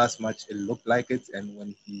 In the last match, it looked like it, and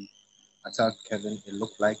when he attacked Kevin, it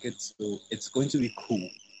looked like it. So it's going to be cool.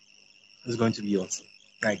 It's going to be awesome.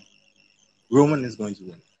 Like, Roman is going to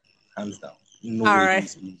win, hands down. No All way right.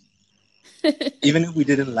 he's losing. Even if we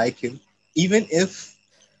didn't like him, even if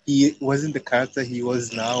he wasn't the character he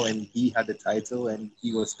was now and he had the title and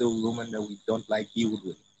he was still Roman that we don't like, he would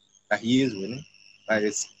win. But he is winning. But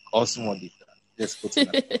it's awesome what they've done. Just put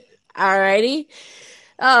it Alrighty.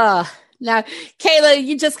 Now, Kayla,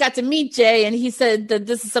 you just got to meet Jay, and he said that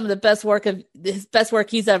this is some of the best work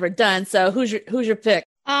he's ever done. So who's your pick?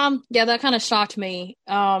 Yeah, that kind of shocked me.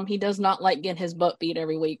 He does not like getting his butt beat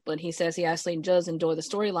every week, but he says he actually does enjoy the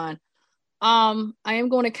storyline. I am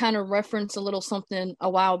going to kind of reference a little something a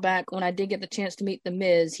while back when I did get the chance to meet The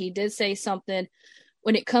Miz. He did say something,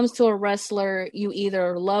 when it comes to a wrestler, you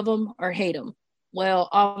either love him or hate him. Well,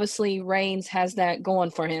 obviously Reigns has that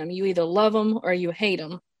going for him. You either love him or you hate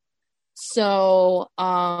him. So,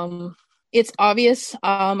 it's obvious.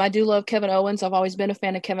 I do love Kevin Owens. I've always been a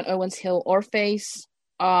fan of Kevin Owens, heel or face.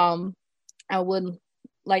 I would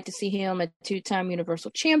like to see him a 2-time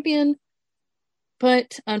Universal Champion.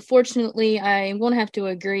 But unfortunately, I'm going to have to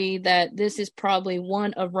agree that this is probably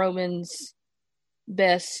one of Roman's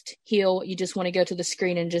best heel. You just want to go to the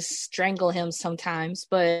screen and just strangle him sometimes.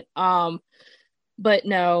 But no,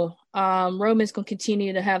 Roman's going to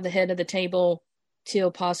continue to have the head of the table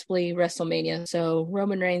till possibly WrestleMania. So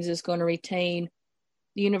Roman Reigns is going to retain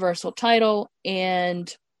the Universal title,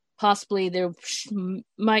 and possibly there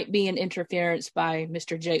might be an interference by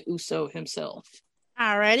Mr. Jey Uso himself.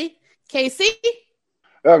 Alrighty. Casey?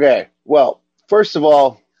 Okay. Well, first of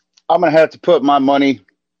all, I'm going to have to put my money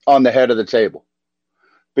on the head of the table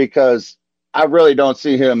because I really don't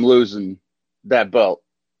see him losing that belt.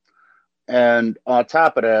 And on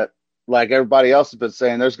top of that, like everybody else has been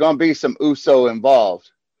saying, there's going to be some Uso involved.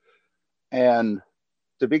 And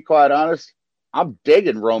to be quite honest, I'm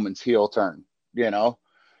digging Roman's heel turn. You know,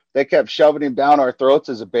 they kept shoving him down our throats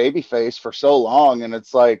as a babyface for so long. And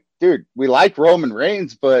it's like, dude, we like Roman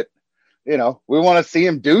Reigns, but, you know, we want to see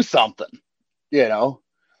him do something, you know.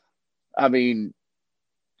 I mean,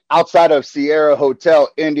 outside of Sierra Hotel,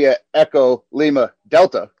 India, Echo, Lima,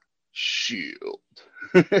 Delta, Shield.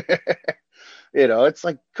 You know, it's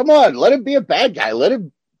like, come on, let him be a bad guy. Let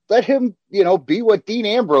him, you know, be what Dean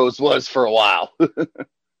Ambrose was for a while.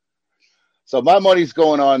 So my money's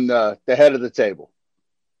going on the head of the table.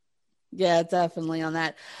 Yeah, definitely on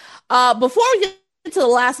that. Before we get to the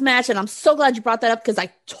last match, and I'm so glad you brought that up because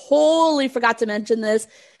I totally forgot to mention this.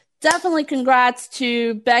 Definitely congrats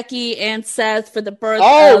to Becky and Seth for the birth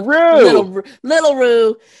of Rue. Little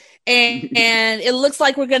Rue. And it looks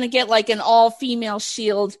like we're going to get like an all-female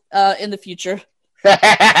Shield in the future.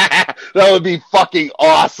 That would be fucking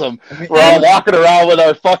awesome. We're all walking around with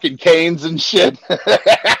our fucking canes and shit.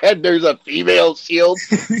 And there's a female Shield.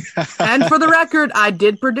 And for the record, I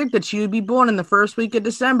did predict that she would be born in the first week of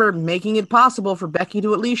December, making it possible for Becky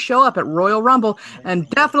to at least show up at Royal Rumble and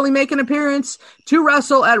definitely make an appearance to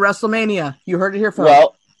wrestle at WrestleMania. You heard it here first.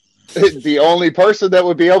 Well, the only person that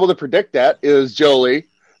would be able to predict that is Jolie,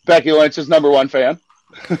 Becky Lynch's #1 fan.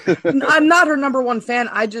 I'm not her #1 fan.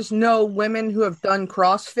 I just know women who have done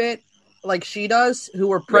CrossFit like she does, who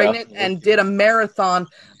were pregnant and did a marathon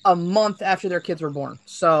a month after their kids were born.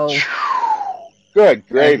 So good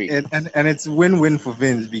gravy. And it's win-win for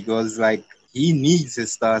Vince because like he needs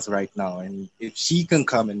his stars right now, and if she can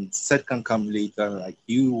come and Seth can come later, like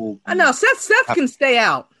you will. I know Seth can stay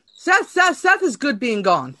out. Seth is good being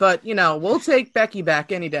gone, but you know we'll take Becky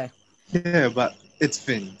back any day. Yeah, but it's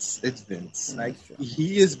Vince. Like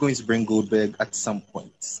he is going to bring Goldberg at some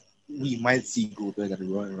point. We might see Goldberg at the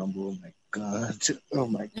Royal Rumble. Oh my god! Oh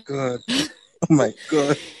my god! Oh my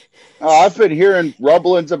god! I've been hearing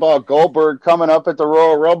rumblings about Goldberg coming up at the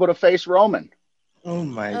Royal Rumble to face Roman. Oh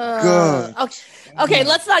my god! Okay,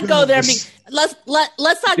 let's not go there. Let's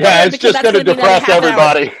not go Yeah, there it's because just that's going to gonna be depress another half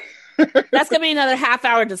everybody. hour. That's going to be another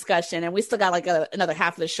half-hour discussion, and we still got like another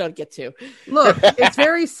half of the show to get to. Look, it's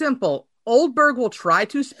very simple. Oldberg will try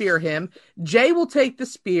to spear him. Jay will take the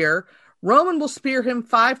spear. Roman will spear him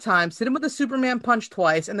 5 times, hit him with a Superman punch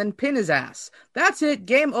twice, and then pin his ass. That's it.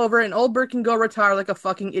 Game over, and Oldberg can go retire like a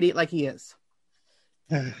fucking idiot like he is.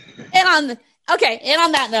 And on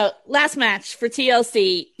that note, last match for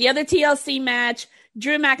TLC. The other TLC match,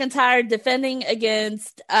 Drew McIntyre defending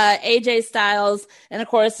against AJ Styles. And, of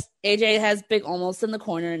course, AJ has Big Almost in the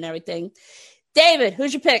corner and everything. David,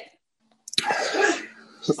 who's your pick?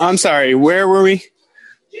 I'm sorry, where were we?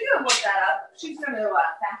 She's going to look that up. She's going to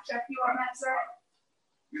fact check you on that, sir.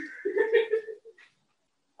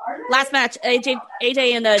 Last match, AJ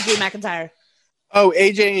and Drew McIntyre. Oh,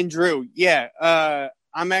 AJ and Drew. Yeah.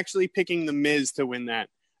 I'm actually picking The Miz to win that.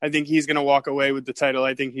 I think he's going to walk away with the title.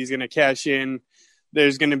 I think he's going to cash in.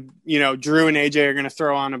 There's going to, Drew and AJ are going to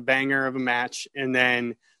throw on a banger of a match, and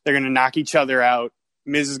then they're going to knock each other out.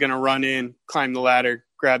 Miz is going to run in, climb the ladder,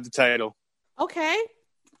 grab the title.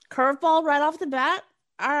 Curveball right off the bat.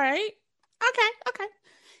 All right.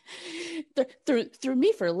 Okay. Threw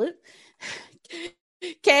me for a loop.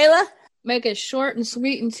 Kayla? Make it short and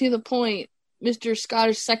sweet and to the point. Mr.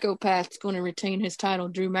 Scottish Psychopath's going to retain his title,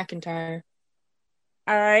 Drew McIntyre.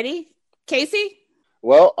 All righty. Casey?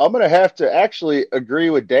 Well, I'm going to have to actually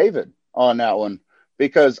agree with David on that one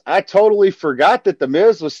because I totally forgot that The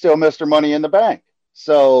Miz was still Mr. Money in the Bank.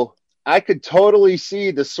 So I could totally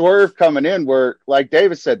see the swerve coming in where, like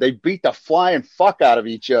David said, they beat the flying fuck out of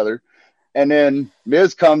each other. And then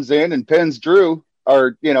Miz comes in and pins Drew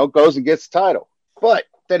or, goes and gets the title. But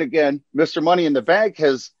then again, Mr. Money in the Bank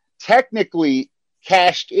has technically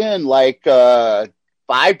cashed in like 5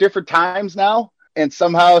 different times now and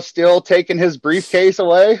somehow still taking his briefcase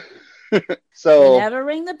away. So never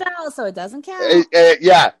ring the bell, so it doesn't count.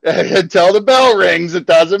 Yeah, until the bell rings, it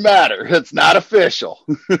doesn't matter. It's not official.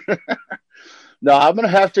 No, I'm gonna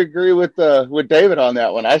have to agree with David on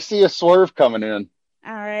that one. I see a swerve coming in.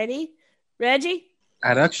 All righty, Reggie.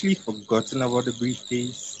 I'd actually forgotten about the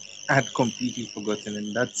briefcase. I had completely forgotten,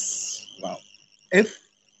 and that's wow. If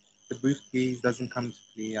the briefcase doesn't come to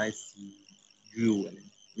play, I see Drew winning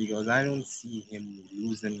because I don't see him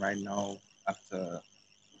losing right now after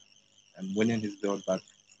winning his belt back,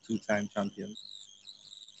 2-time champion.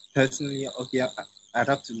 Personally, I'd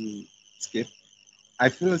have to skip. I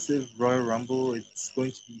feel as if Royal Rumble, it's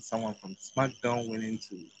going to be someone from SmackDown winning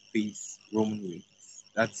to face Roman Reigns.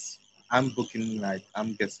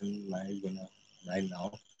 I'm guessing my winner right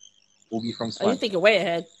now will be from SmackDown. Oh, you think you're way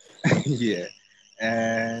ahead. Yeah.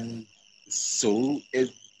 And so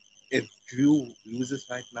if Drew loses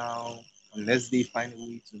right now, unless they find a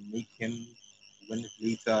way to make him win it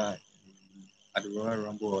later at the Royal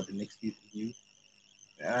Rumble or the next pay-per-view,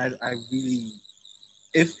 I really,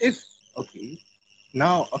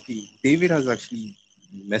 David has actually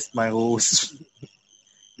messed my whole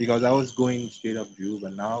because I was going straight up Drew,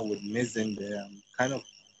 but now with Miz in there, I'm kind of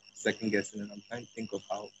second guessing and I'm trying to think of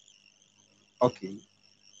how.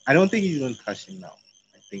 I don't think he's going to cash in now.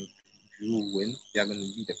 I think Drew will win. They're going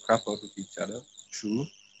to beat the crap out of each other. True.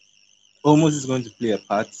 Almost is going to play a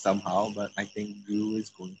part somehow, but I think Drew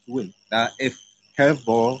is going to win. Now, if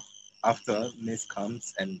curveball after Miz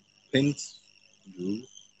comes and pins Drew,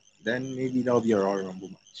 then maybe that'll be a Royal Rumble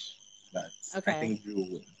match. But I think Drew will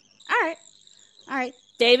win. All right.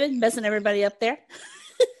 David, messing everybody up there.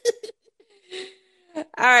 All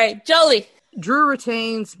right, Jolie. Drew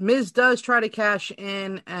retains. Miz does try to cash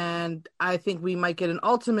in, and I think we might get an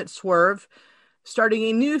ultimate swerve, starting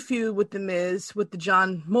a new feud with The Miz, with the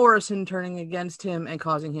John Morrison turning against him and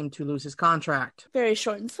causing him to lose his contract. Very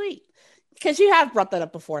short and sweet. Because you have brought that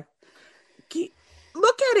up before.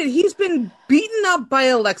 Look at it. He's been beaten up by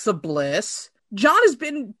Alexa Bliss. John has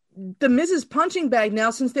been The Miz's punching bag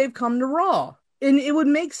now since they've come to Raw. And it would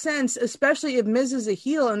make sense, especially if Miz is a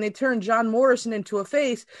heel and they turn John Morrison into a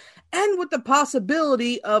face, and with the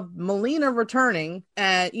possibility of Melina returning.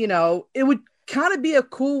 It would kind of be a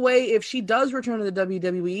cool way if she does return to the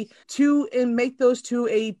WWE to make those two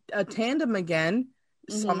a tandem again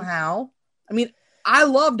somehow. I mean, I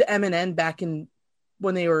loved M&N back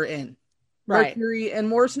when they were in. Right. Mercury and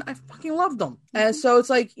Morrison, I fucking loved them. And so it's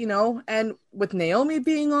like, and with Naomi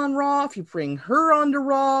being on Raw, if you bring her onto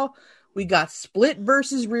Raw, we got Split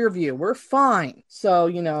versus Rear View. We're fine.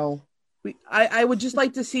 So, I would just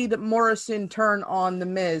like to see that Morrison turn on The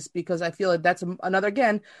Miz, because I feel like that's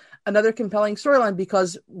another compelling storyline,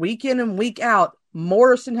 because week in and week out,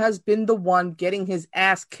 Morrison has been the one getting his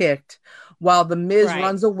ass kicked while The Miz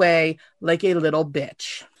runs away like a little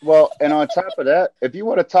bitch. Well, and on top of that, if you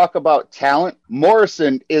want to talk about talent,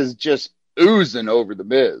 Morrison is just oozing over The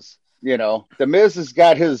Miz. You know, the Miz he's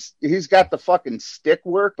got the fucking stick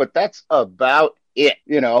work, but that's about it.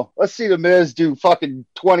 You know, let's see the Miz do fucking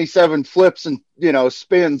 27 flips and, you know,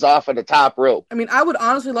 spins off of the top rope. I mean, I would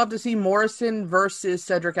honestly love to see Morrison versus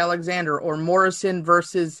Cedric Alexander or Morrison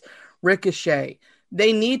versus Ricochet.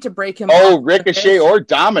 They need to break him. Oh, Ricochet or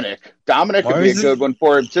Dominic. Dominic would be a good one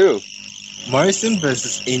for him too. Morrison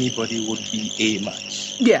versus anybody would be a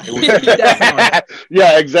match. Yeah, definitely.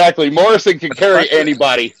 Yeah, exactly. Morrison can carry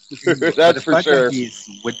anybody. That's for sure. That he's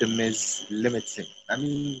with the Miz limits him. I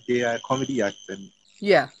mean, they are comedy acts.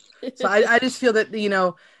 Yeah. So I just feel that, you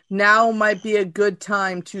know, now might be a good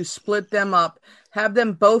time to split them up, have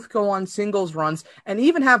them both go on singles runs, and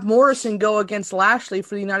even have Morrison go against Lashley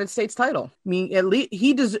for the United States title. I mean, at least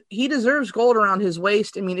he deserves gold around his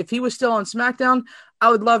waist. I mean, if he was still on SmackDown,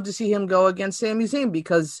 I would love to see him go against Sami Zayn,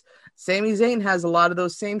 because Sami Zayn has a lot of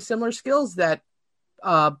those same similar skills that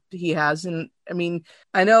he has. And I mean,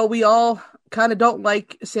 I know we all kind of don't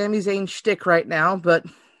like Sami Zayn's shtick right now, but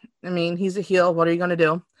I mean, he's a heel. What are you going to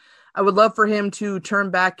do? I would love for him to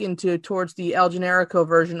turn back towards the El Generico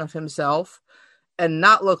version of himself and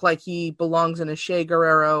not look like he belongs in a Che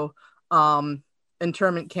Guerrero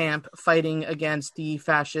internment camp fighting against the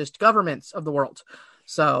fascist governments of the world.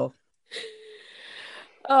 So,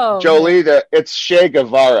 Jolie, it's Che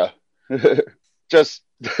Guevara. just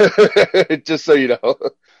so you know.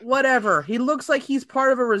 Whatever. He looks like he's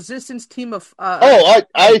part of a resistance team of...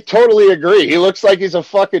 I totally agree. He looks like he's a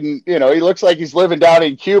fucking... You know, he looks like he's living down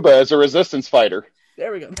in Cuba as a resistance fighter.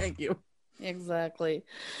 There we go. Thank you. Exactly.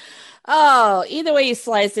 Oh, either way you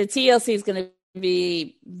slice it, TLC is going to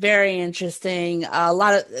be very interesting.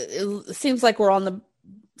 It seems like we're on the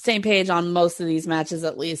same page on most of these matches,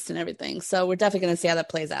 at least, and everything. So we're definitely going to see how that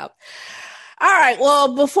plays out. All right.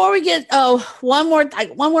 Well, before we get one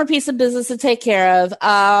more piece of business to take care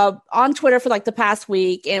of, on Twitter for like the past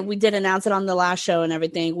week, and we did announce it on the last show and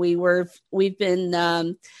everything. We've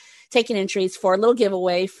been taking entries for a little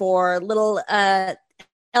giveaway for little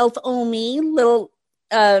Elf Omi, little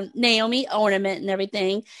Naomi ornament and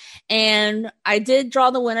everything. And I did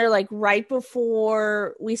draw the winner like right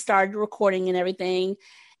before we started recording and everything.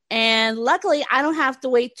 And luckily, I don't have to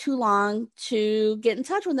wait too long to get in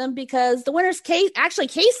touch with them, because the winner's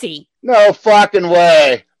Casey. No fucking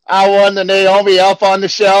way. I won the Naomi Elf on the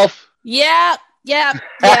Shelf. Yeah. That's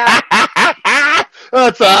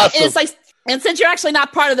awesome. It's like, and since you're actually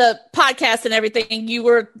not part of the podcast and everything, you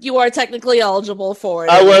are technically eligible for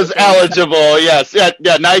it. I was eligible, yes.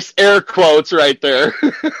 Yeah, nice air quotes right there.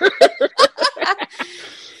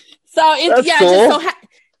 So it's cool.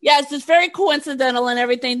 it's just very coincidental and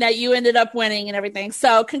everything that you ended up winning and everything.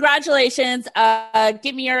 So congratulations.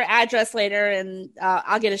 Give me your address later, and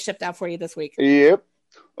I'll get it shipped out for you this week. Yep.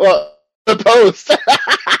 Well, the post.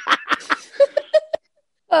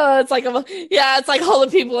 It's like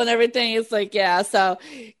holding people and everything. It's like, So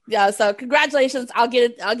congratulations. I'll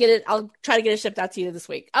get it. I'll try to get it shipped out to you this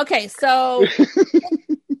week. Okay. So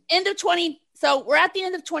so we're at the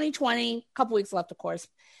end of 2020, a couple weeks left, of course.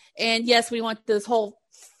 And yes, we want this whole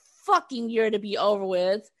fucking year to be over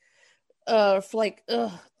with, for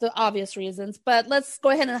the obvious reasons. But let's go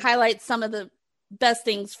ahead and highlight some of the best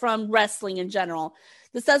things from wrestling in general.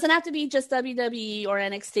 This doesn't have to be just WWE or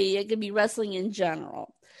NXT. It could be wrestling in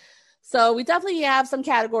general. So we definitely have some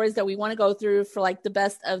categories that we want to go through for like the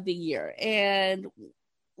best of the year. And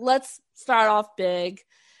let's start off big.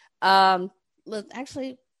 Let's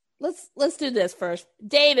do this first.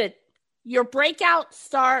 David, your breakout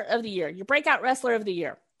star of the year, your breakout wrestler of the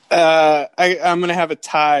year. I'm going to have a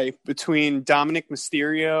tie between Dominic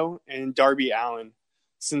Mysterio and Darby Allin,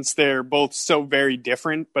 since they're both so very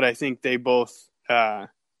different, but I think they both, had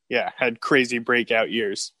crazy breakout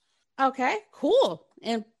years. Okay, cool.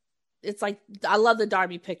 And it's like, I love the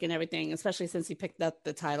Darby pick and everything, especially since he picked up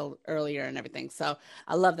the title earlier and everything. So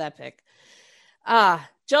I love that pick.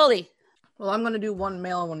 Jolie. Well, I'm going to do one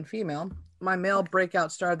male and one female. My male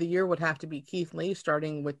breakout star of the year would have to be Keith Lee,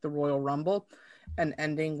 starting with the Royal Rumble and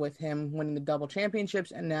ending with him winning the double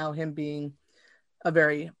championships, and now him being a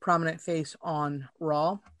very prominent face on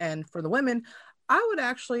Raw. And for the women, I would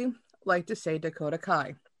actually like to say Dakota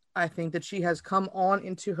Kai. I think that she has come on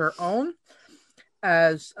into her own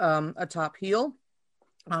as a top heel,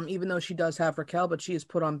 even though she does have Raquel, but she has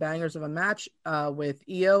put on bangers of a match with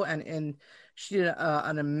Io, and she did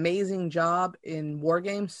an amazing job in War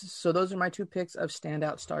Games. So those are my two picks of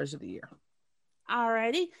standout stars of the year.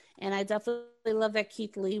 Alrighty. And I definitely love that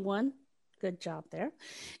Keith Lee one. Good job there.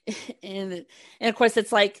 and of course,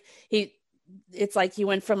 it's like he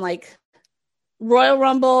went from like Royal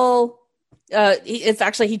Rumble.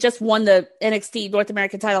 He just won the NXT North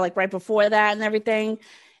American title like right before that and everything.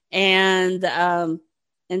 and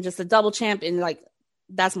just a double champ, and like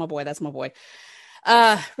that's my boy.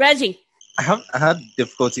 Reggie. I had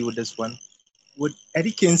difficulty with this one. Would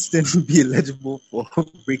Eddie Kingston be eligible for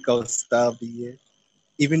Breakout Star of the Year?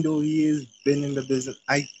 Even though he has been in the business,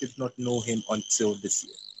 I did not know him until this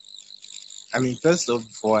year. I mean, first off,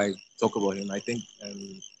 before I talk about him, I think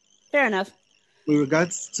fair enough. with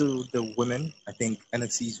regards to the women, I think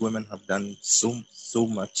NXT's women have done so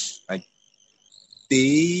much. Like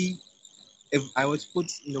if I was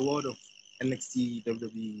put in the world of NXT,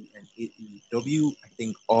 WWE, and AEW, I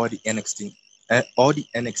think all the NXT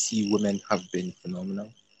women have been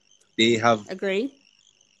phenomenal. They have Agreed.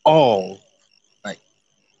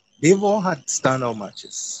 They've all had standout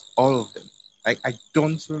matches, all of them. I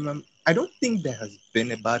don't remember. I don't think there has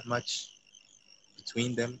been a bad match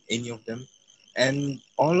between them, any of them, and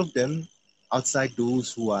all of them, outside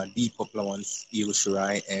those who are the popular ones, Io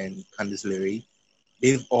Shirai and Candice LeRae,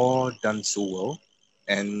 they've all done so well.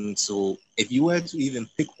 And so, if you were to even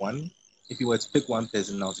pick one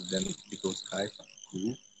person out of them, because Kai,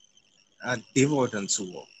 cool, they've all done so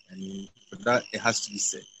well. And for that, it has to be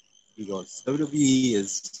said. Because WWE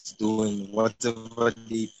is doing whatever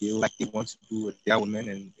they feel like they want to do with their women,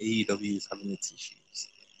 and AEW is having its issues.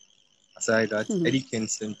 Aside that, Eddie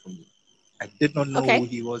Kingston for me. I did not know who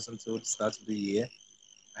he was until the start of the year.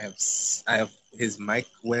 I have his mic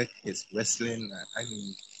work, his wrestling. I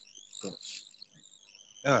mean, gosh.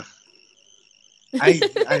 I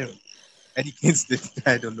don't. Eddie Kingston,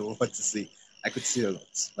 I don't know what to say. I could say a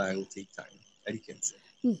lot, but I will take time. Eddie Kingston.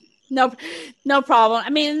 No problem. I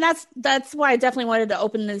mean, that's why I definitely wanted to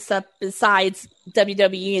open this up besides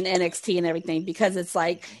WWE and NXT and everything, because it's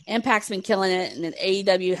like Impact's been killing it, and then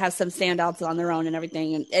AEW has some standouts on their own and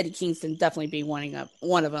everything, and Eddie Kingston definitely be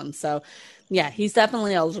one of them. So, yeah, he's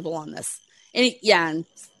definitely eligible on this. And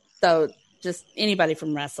so just anybody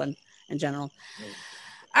from wrestling in general.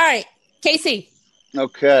 All right, Casey.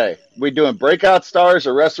 Okay. We doing breakout stars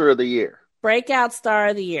or wrestler of the year? Breakout star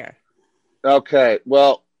of the year. Okay.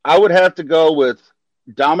 Well, I would have to go with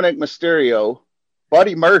Dominic Mysterio,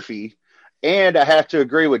 Buddy Murphy, and I have to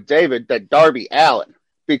agree with David that Darby Allin,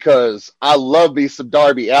 because I love me some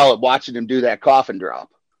Darby Allin watching him do that coffin drop.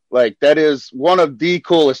 Like, that is one of the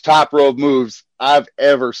coolest top rope moves I've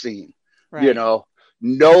ever seen. Right. No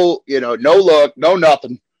look, no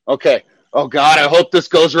nothing. Okay. Oh God, I hope this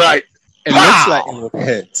goes right. It looks like it would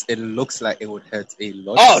hurt. It looks like it would hurt a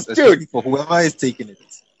lot. Oh, dude. For whoever is taking it.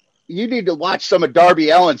 You need to watch some of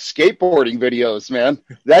Darby Allin's skateboarding videos, man.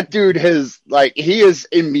 That dude he is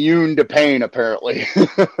immune to pain, apparently.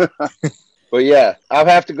 But yeah, I'll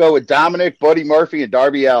have to go with Dominic, Buddy Murphy, and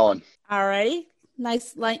Darby Allin. All righty.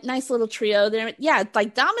 Nice little trio there. Yeah,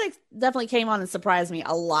 like Dominic definitely came on and surprised me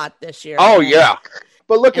a lot this year. Oh, yeah.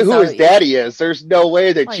 But look at who his daddy is. There's no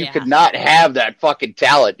way that you could not have that fucking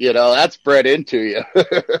talent. That's bred into you.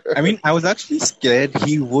 I mean, I was actually scared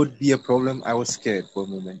he would be a problem. I was scared for a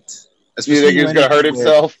moment. You think he was going to hurt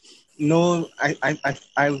himself? No,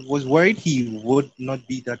 I was worried he would not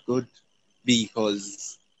be that good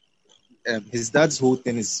because his dad's whole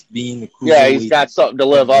thing is being a cruiserweight. Yeah, he's got something to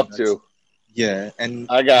live up to. Yeah, and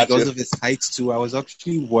because of his height too, I was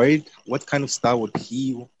actually worried what kind of star would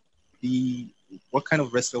he be. What kind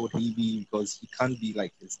of wrestler would he be? Because he can't be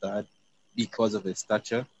like his dad because of his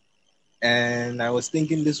stature. And I was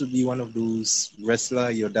thinking this would be one of those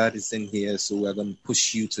wrestler, your dad is in here, so we're going to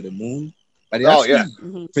push you to the moon. But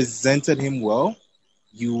he presented him well.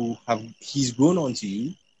 He's grown onto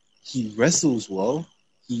you. He wrestles well.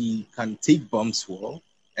 He can take bumps well.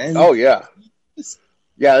 And the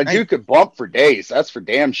dude could bump for days. That's for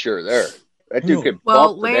damn sure there. That dude could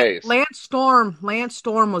bump for days. Lance Storm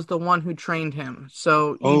was the one who trained him.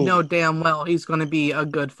 So you know damn well he's going to be a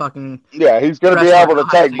good fucking... Yeah, he's going to be able to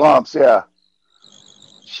take bumps, yeah.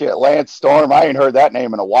 Shit, Lance Storm, I ain't heard that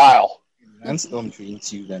name in a while. Lance Storm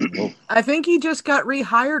trains you then. I think he just got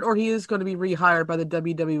rehired, or he is going to be rehired by the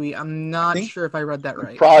WWE. I'm not sure if I read that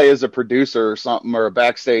right. Probably as a producer or something, or a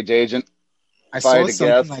backstage agent. I saw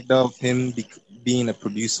something like that of him being a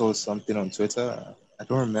producer or something on Twitter. I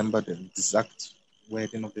don't remember the exact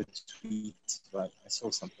wording of the tweet, but I saw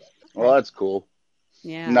something. Well, that's cool.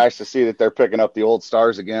 Yeah. Nice to see that they're picking up the old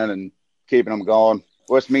stars again and keeping them going.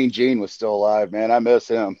 Wish Mean Gene was still alive, man. I miss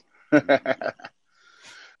him.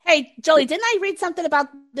 Hey, Jolie, didn't I read something about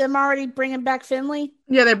them already bringing back Finlay?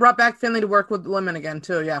 Yeah, they brought back Finlay to work with Lemon again,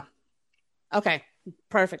 too, yeah. Okay,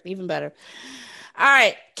 perfect. Even better. All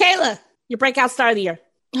right, Kayla, your breakout star of the year.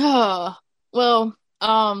 Oh, well,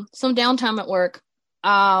 some downtime at work.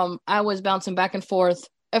 I was bouncing back and forth.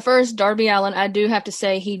 At first, Darby Allin, I do have to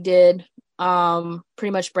say he did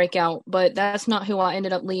pretty much break out. But that's not who I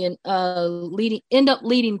ended up leading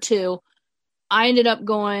to. I ended up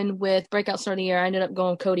going with breakout star of the year. I ended up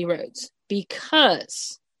going Cody Rhodes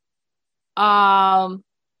because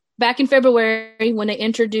back in February when they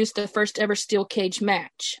introduced the first ever steel cage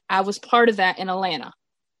match, I was part of that in Atlanta.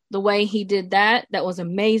 The way he did that was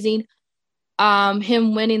amazing.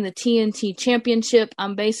 Him winning the TNT championship,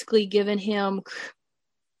 I'm basically giving him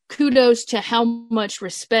kudos to how much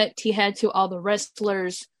respect he had to all the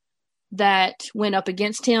wrestlers that went up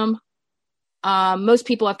against him. Most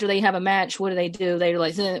people, after they have a match, what do? They're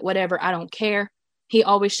like, whatever, I don't care. He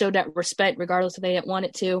always showed that respect regardless if they didn't want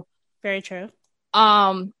it to. Very true.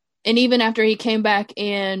 And even after he came back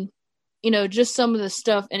in, just some of the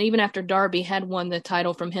stuff, and even after Darby had won the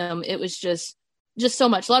title from him, it was just so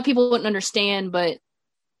much. A lot of people wouldn't understand, but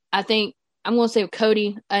I think I'm going to say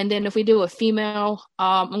Cody. And then if we do a female,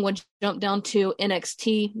 I'm going to jump down to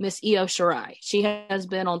NXT, Miss Io Shirai. She has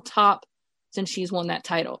been on top since she's won that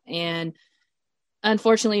title. And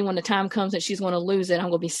unfortunately, when the time comes that she's going to lose it, I'm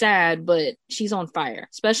going to be sad, but she's on fire,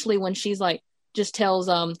 especially when she's like, just tells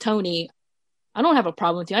Tony, I don't have a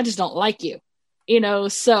problem with you. I just don't like you,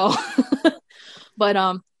 so,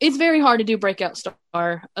 but it's very hard to do breakout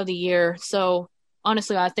star of the year. So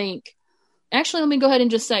honestly, I think, actually, let me go ahead and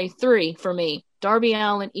just say 3 for me: Darby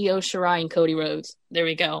Allin, Io Shirai, and Cody Rhodes. There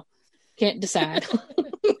we go. Can't decide.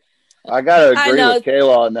 I gotta agree with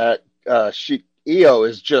Kayla on that. Io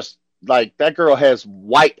is just like, that girl has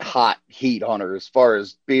white hot heat on her as far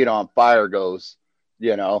as being on fire goes.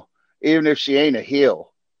 Even if she ain't a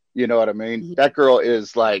heel, you know what I mean? Mm-hmm. That girl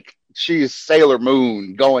is like, she's Sailor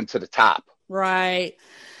Moon going to the top. Right.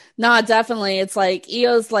 No, definitely. It's like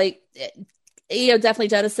Io definitely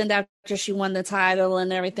jettisoned after she won the title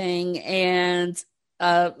and everything. And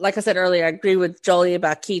like I said earlier, I agree with Jolie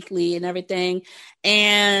about Keith Lee and everything.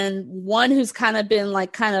 And one who's kind of been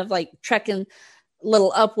trekking a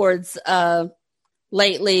little upwards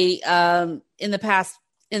lately in the past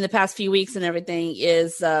few weeks and everything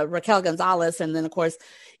is Raquel Gonzalez. And then of course,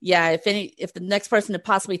 if the next person to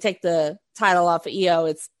possibly take the title off of Io,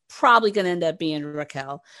 it's probably going to end up being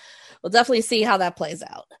Raquel. We'll definitely see how that plays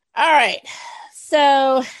out. All right.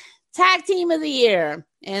 So tag team of the year.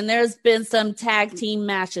 And there's been some tag team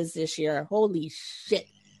matches this year. Holy shit.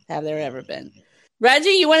 Have there ever been? Reggie,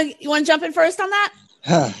 you want to jump in first on that?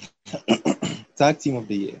 Tag team of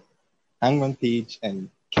the year. Hangman Page and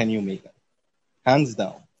Kenny Omega. Hands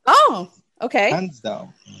down. Oh, okay. Hands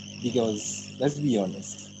down. Because let's be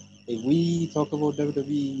honest. If we talk about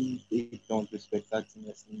WWE, they don't respect tag team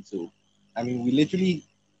wrestling too. I mean, we literally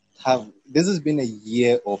this has been a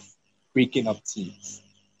year of breaking up teams.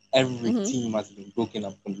 Every team has been broken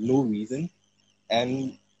up for no reason.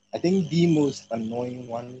 And I think the most annoying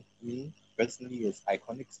one to me personally is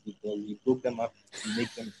Iconics, because we broke them up to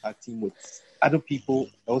make them tag team with other people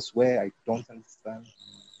elsewhere. I don't understand.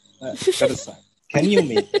 That aside, Kenny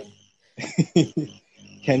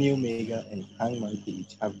Omega and Hangman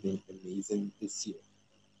Page have been amazing this year.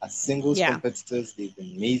 As singles competitors, they've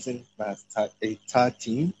been amazing. But as a tag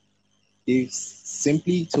team, they've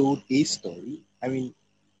simply told a story. I mean,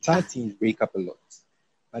 tag teams break up a lot.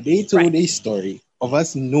 But they told a story of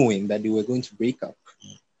us knowing that they were going to break up,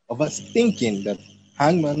 of us thinking that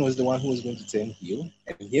Hangman was the one who was going to turn heel.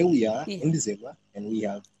 And here we are in December, and we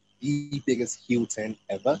have the biggest heel turn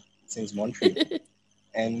ever since Montreal.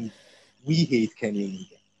 And we hate Kenny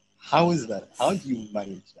Omega. How is that? How do you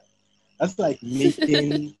manage that? That's like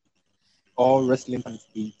making all wrestling fans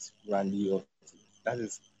hate Randy Orton. That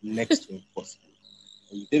is next to impossible.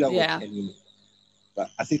 And you did that with Kenny Omega.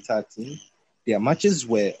 But as a tag team, their matches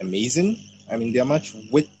were amazing. I mean, their match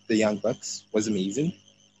with the Young Bucks was amazing.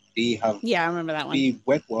 I remember that one. They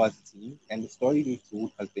worked well as a team, and the story they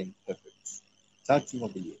told has been perfect. Tag team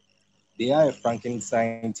of the year. They are a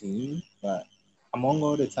Frankenstein team, but among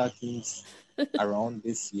all the tag teams around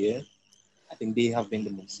this year, I think they have been the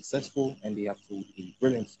most successful, and they have told a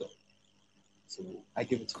brilliant story. So I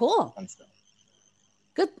give it to cool. Hands down.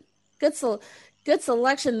 Good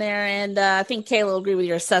selection there, and I think Kayla will agree with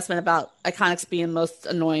your assessment about Iconics being the most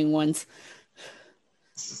annoying ones.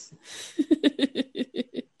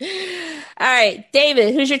 All right,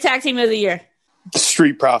 David, who's your tag team of the year? The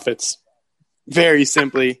Street Profits. Very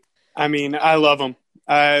simply. I mean, I love them.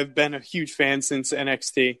 I've been a huge fan since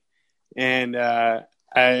NXT, and I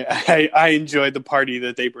enjoy the party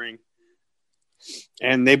that they bring.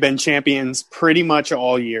 And they've been champions pretty much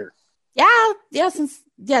all year. Yeah,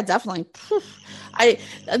 definitely.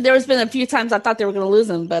 There's been a few times I thought they were going to lose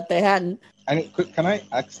them, but they hadn't. Can I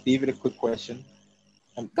ask David a quick question?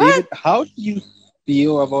 David, how do you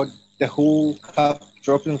feel about the whole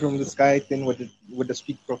dropping from the sky thing with the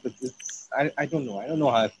Street Profits. I don't know. I don't know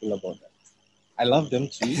how I feel about that. I love them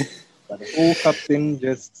too, but the whole cup thing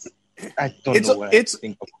just I don't know what I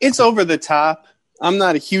think of. It's over the top. I'm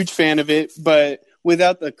not a huge fan of it, but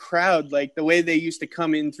without the crowd, like the way they used to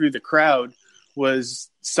come in through the crowd was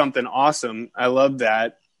something awesome. I love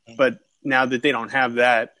that. But now that they don't have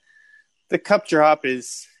that, the cup drop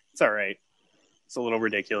it's all right. It's a little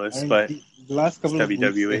ridiculous, but the last couple of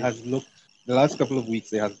WWE.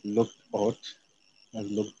 weeks it has looked odd, has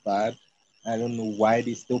looked bad. I don't know why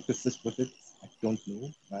they still persist with it. I don't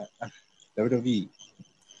know. WWE.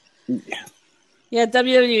 Yeah,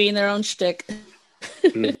 WWE in their own shtick.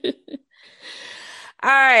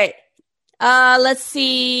 All right. Let's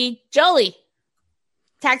see. Jolie,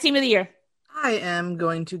 tag team of the year. I am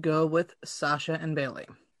going to go with Sasha and Bayley.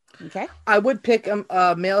 Okay. I would pick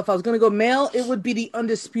male. If I was going to go male, it would be the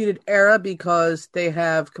Undisputed Era because they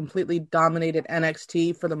have completely dominated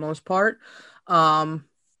NXT for the most part.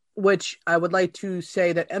 Which I would like to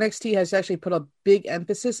say that NXT has actually put a big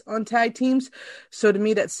emphasis on tag teams. So to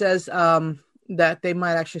me, that says that they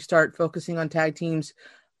might actually start focusing on tag teams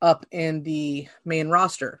up in the main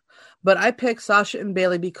roster. But I picked Sasha and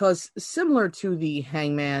Bayley because similar to the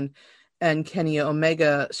Hangman and Kenny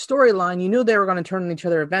Omega storyline, you knew they were going to turn on each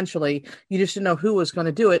other eventually. You just didn't know who was going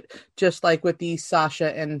to do it, just like with the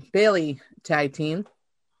Sasha and Bayley tag team.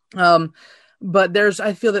 But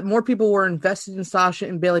I feel that more people were invested in Sasha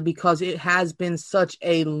and Bayley because it has been such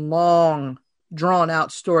a long, drawn-out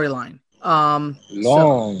storyline.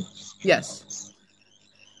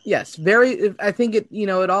 Yes, very. I think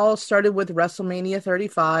it all started with WrestleMania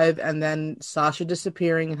 35, and then Sasha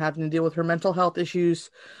disappearing and having to deal with her mental health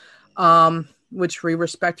issues, which we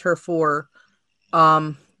respect her for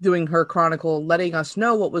doing her chronicle, letting us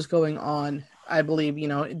know what was going on. I believe,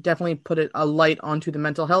 it definitely put a light onto the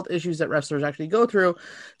mental health issues that wrestlers actually go through.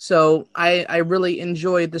 So I really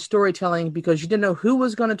enjoyed the storytelling because you didn't know who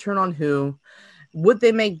was going to turn on who. Would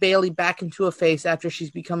they make Bayley back into a face after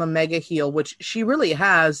she's become a mega heel, which she really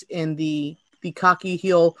has in the cocky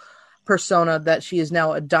heel persona that she has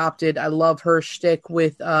now adopted. I love her shtick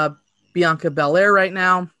with Bianca Belair right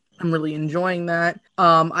now. I'm really enjoying that.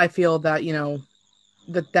 I feel that,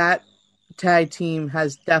 that tag team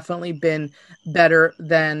has definitely been better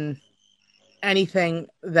than anything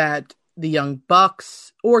that the Young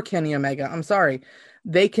Bucks or Kenny Omega. I'm sorry.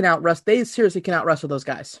 They seriously can out-wrestle those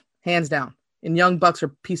guys. Hands down. And Young Bucks are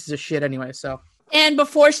pieces of shit anyway, so. And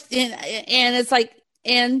of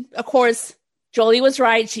course, Jolie was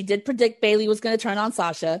right. She did predict Bayley was going to turn on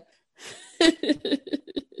Sasha.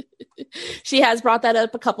 She has brought that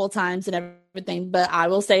up a couple of times and everything, but I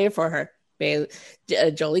will say it for her.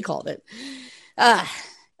 Jolie called it.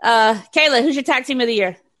 Kayla, who's your tag team of the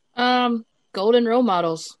year? Golden Role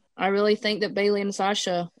Models. I really think that Bayley and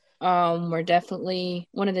Sasha were definitely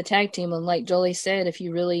one of the tag team. And like Jolie said, if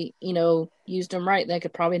you really, used them right, they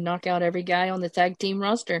could probably knock out every guy on the tag team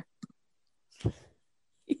roster.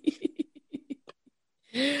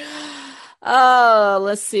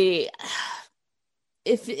 Let's see.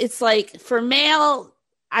 If it's like for male,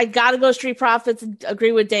 I gotta go Street Profits.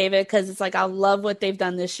 Agree with David because it's like I love what they've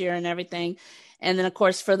done this year and everything. And then of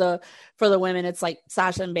course for the women, it's like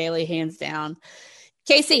Sasha and Bayley hands down.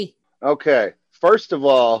 Casey. Okay. First of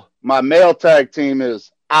all, my male tag team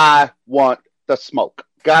is I Want the Smoke.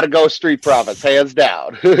 Gotta go Street Profits, hands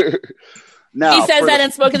down. Now, he says that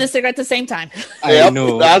and smoking the cigarette at the same time. I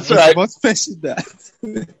know. That's right. What's special that?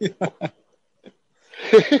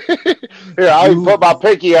 Here, I'll put my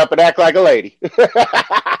pinky up and act like a lady.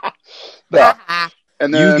 No.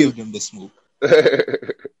 And then, you give them the smoke.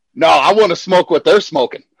 No, I want to smoke what they're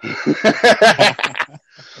smoking.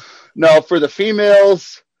 No, for the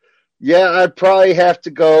females, yeah, I'd probably have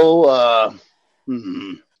to go.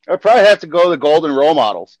 The Golden Role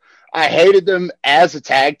Models. I hated them as a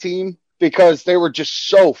tag team because they were just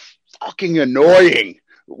so fucking annoying.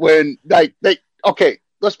 When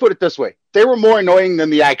let's put it this way: they were more annoying than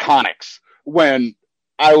the Iconics when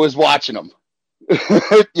I was watching them.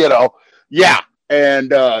 Yeah,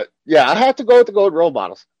 and I have to go with the Golden Role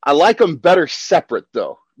Models. I like them better separate,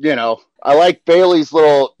 though. I like Bayley's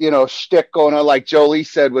little, shtick going on, like Jolie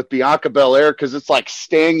said with Bianca Belair, because it's like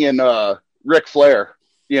Sting and Ric Flair.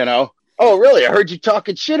 Oh, really? I heard you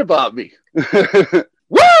talking shit about me.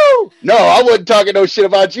 Woo! No, I wasn't talking no shit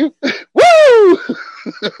about you. Woo!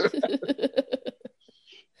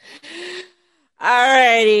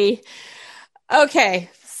 Alrighty. Okay,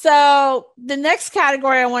 so the next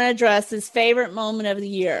category I want to address is favorite moment of the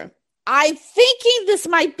year. I'm thinking this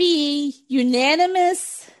might be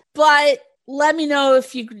unanimous, but let me know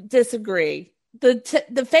if you disagree.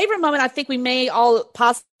 the favorite moment I think we may all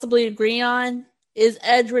possibly agree on is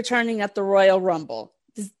Edge returning at the Royal Rumble.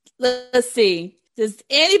 Let's see. Does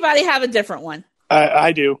anybody have a different one?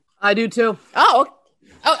 I do. I do too. Oh,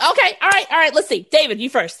 okay. All right. Let's see. David, you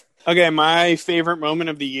first. Okay, my favorite moment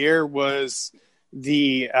of the year was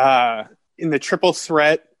the in the triple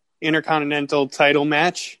threat Intercontinental title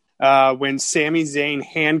match when Sami Zayn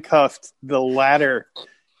handcuffed the ladder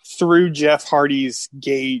through Jeff Hardy's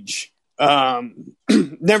gauge.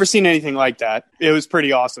 Never seen anything like that. It was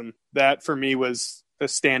pretty awesome. That for me was a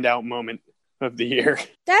standout moment of the year.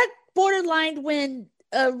 That borderline when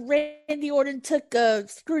Randy Orton took a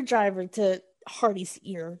screwdriver to Hardy's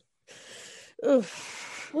ear.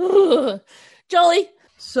 Jolie?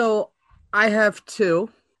 So I have two.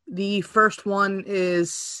 The first one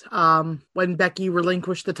is when Becky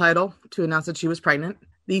relinquished the title to announce that she was pregnant.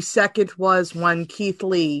 The second was when Keith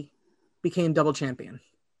Lee became double champion.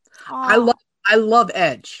 Aww. I love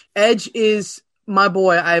Edge. Edge is my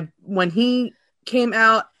boy. When he came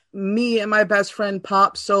out, me and my best friend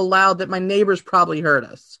popped so loud that my neighbors probably heard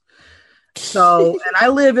us. So, and I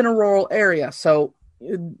live in a rural area, so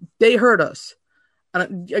they heard us.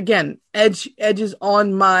 Again, Edge is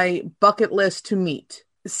on my bucket list to meet.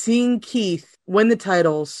 Seeing Keith win the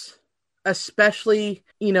titles, especially,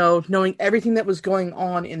 knowing everything that was going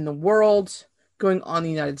on in the world, going on in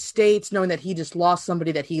the United States, knowing that he just lost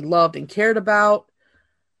somebody that he loved and cared about.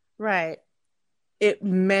 Right. It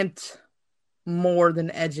meant more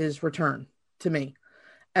than Edge's return to me.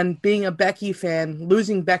 And being a Becky fan,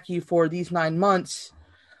 losing Becky for these 9 months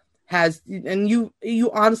and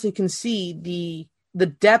you honestly can see the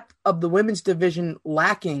depth of the women's division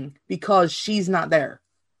lacking because she's not there.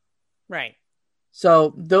 Right.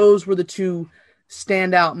 So those were the two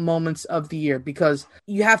standout moments of the year because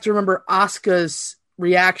you have to remember Asuka's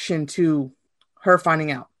reaction to her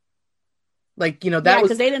finding out. That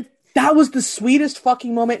was the sweetest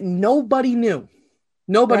fucking moment. Nobody knew.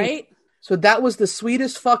 Nobody. Right? So that was the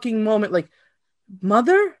sweetest fucking moment. Like,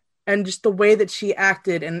 mother? And just the way that she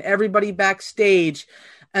acted and everybody backstage.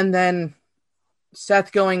 And then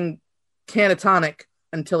Seth going catatonic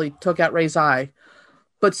until he took out Ray's eye.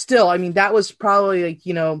 But still, I mean, that was probably,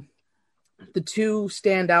 the two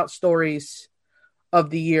standout stories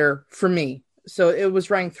of the year for me. So it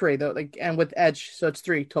was ranked 3, though, and with Edge, so it's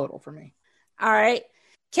 3 total for me. All right.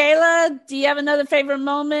 Kayla, do you have another favorite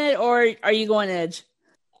moment, or are you going Edge?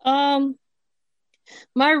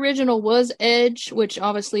 My original was Edge, which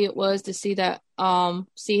obviously it was to see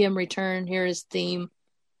him return, hear his theme.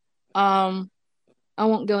 I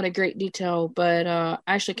won't go into great detail, but I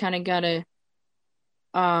actually kind of gotta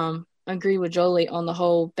agree with Jolie on the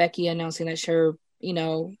whole Becky announcing that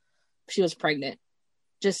she was pregnant.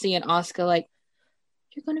 Just seeing Asuka like,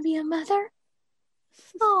 you're gonna be a mother?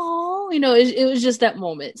 Oh, it was just that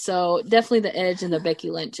moment. So definitely the Edge and the Becky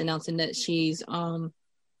Lynch announcing that she's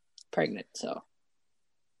pregnant. So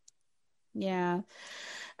yeah.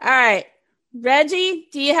 All right, Reggie,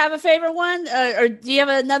 do you have a favorite one, or do you have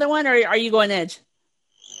another one, or are you going Edge?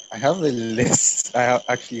 I have a list. I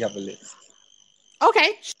actually have a list.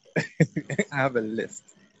 Okay. I have a list.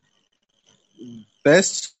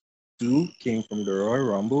 Best 2 came from the Royal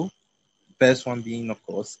Rumble. Best one being, of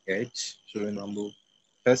course, Edge, Royal Rumble.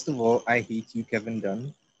 First of all, I hate you, Kevin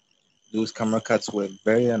Dunn. Those camera cuts were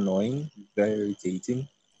very annoying, very irritating.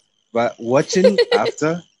 But watching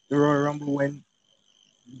after the Royal Rumble when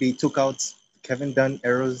they took out Kevin Dunn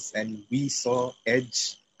errors and we saw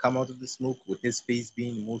Edge come out of the smoke with his face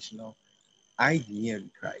being emotional, I nearly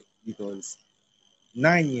cried because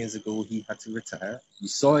 9 years ago he had to retire. You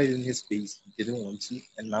saw it in his face. He didn't want to.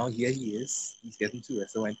 And now here he is. He's getting to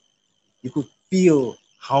wrestle. And you could feel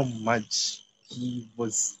how much he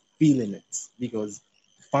was feeling it because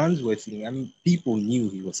fans were feeling. I mean, people knew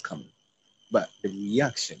he was coming, but the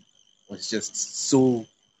reaction was just so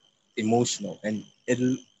emotional, and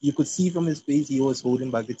you could see from his face he was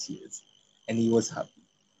holding back the tears, and he was happy.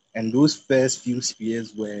 And those first few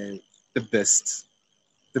spears were the best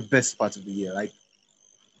part of the year. Like,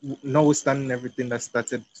 notwithstanding everything that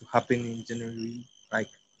started to happen in January, like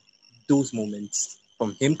those moments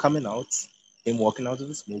from him coming out, him walking out of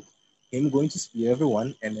the smoke, him going to spear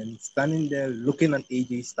everyone, and then standing there looking at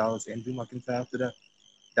AJ Styles and Drew McIntyre after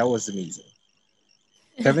that was amazing.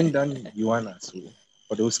 Kevin Dunn, you are an asshole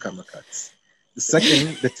for those camera cuts.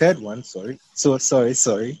 The third one, sorry.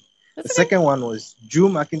 The second one was Drew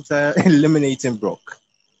McIntyre eliminating Brock.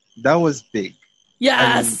 That was big.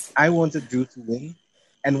 Yes. I wanted Drew to win.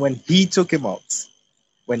 And when he took him out,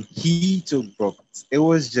 when he took Brock out, it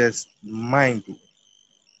was just mind-blowing.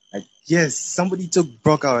 Like, yes, somebody took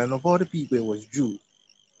Brock out, and of all the people, it was Drew.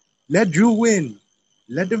 let Drew win.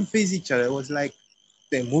 Let them face each other. It was like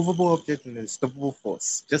the immovable object and the unstoppable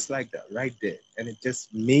force, just like that, right there. And it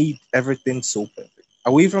just made everything so perfect.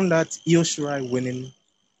 Away from that, Io Shirai winning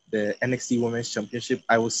the NXT Women's Championship,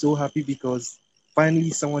 I was so happy because finally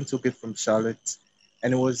someone took it from Charlotte,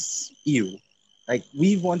 and it was Io. Like,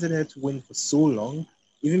 we've wanted her to win for so long,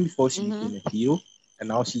 even before she became a heel, and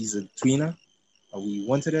now she's a tweener. We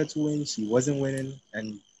wanted her to win. She wasn't winning,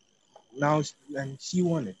 and now she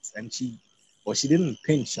won it. And she didn't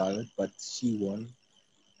pin Charlotte, but she won,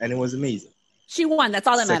 and it was amazing. She won. That's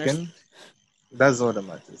all that matters. That's all that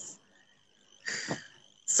matters.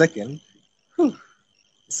 Second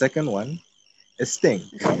one is Sting.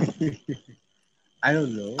 I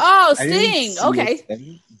don't know. Oh, Sting.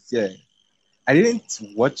 Okay. Yeah. I didn't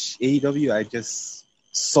watch AEW. I just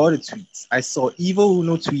saw the tweets. I saw Evil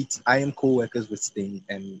Uno tweet, I am co-workers with Sting,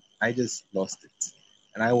 and I just lost it.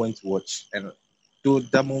 And I went to watch. And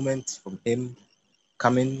that moment from him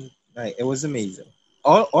coming, like, it was amazing.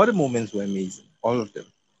 All the moments were amazing. All of them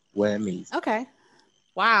were amazing. Okay.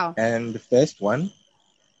 Wow. And the first one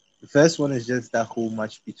is just that whole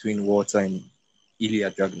match between Walter and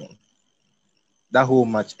Ilya Dragunov. That whole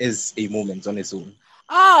match is a moment on its own.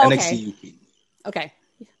 Oh, okay. NXT UK. Okay.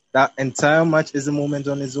 That entire match is a moment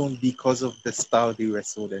on its own because of the style they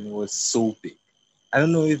wrestled, and it was so big. I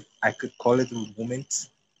don't know if I could call it a moment.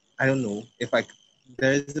 I don't know if I could.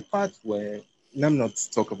 There is a part where, I'm not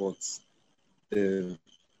talk about the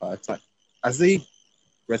part, as they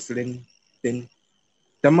wrestling thing,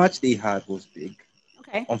 the match they had was big.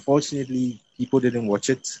 Okay. Unfortunately, people didn't watch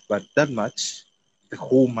it, but that match, the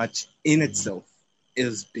whole match in itself,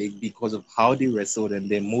 is big because of how they wrestled and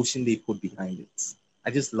the emotion they put behind it. I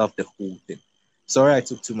just love the whole thing. Sorry I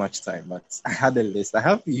took too much time, but I had a list. I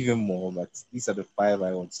have even more, but these are the 5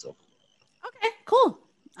 I want to talk about. Okay, cool.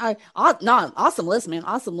 Awesome list, man.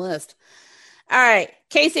 Awesome list. All right,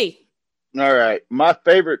 Casey. All right. My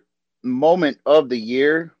favorite moment of the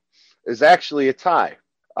year is actually a tie.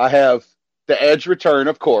 I have the Edge return,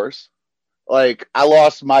 of course. Like, I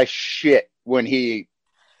lost my shit when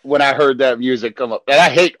I heard that music come up. And I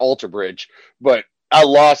hate Alter Bridge, but I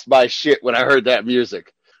lost my shit when I heard that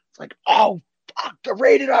music. It's like, oh, fuck, the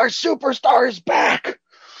Rated R Superstar is back.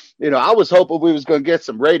 I was hoping we was going to get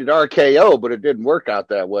some Rated R KO, but it didn't work out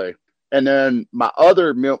that way. And then my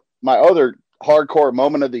other hardcore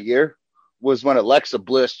moment of the year was when Alexa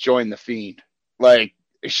Bliss joined The Fiend. Like,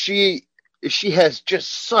 she has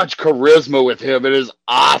just such charisma with him. It is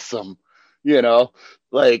awesome.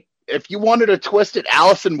 Like, if you wanted a twisted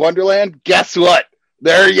Alice in Wonderland, guess what?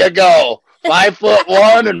 There you go.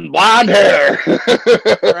 5'1" and blonde hair.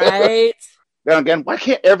 Right. Then again, why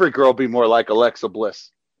can't every girl be more like Alexa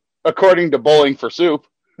Bliss? According to Bowling for Soup.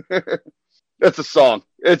 It's a song.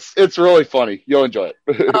 It's really funny. You'll enjoy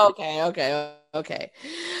it. Okay.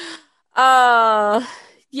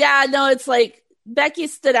 Yeah, no, it's like Becky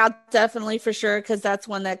stood out definitely for sure because that's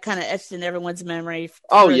one that kind of etched in everyone's memory.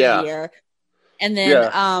 Oh the yeah. Year. And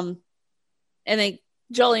then and then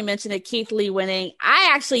Jolie mentioned it, Keith Lee winning. I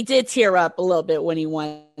actually did tear up a little bit when he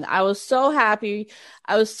won. I was so happy.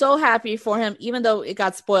 For him, even though it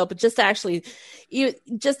got spoiled, but just to actually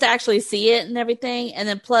see it and everything. And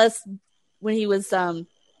then plus when he was happy,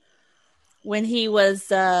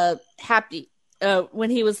 when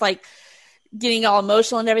he was like getting all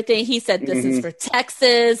emotional and everything, he said, this is for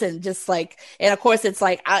Texas. And just like, and of course it's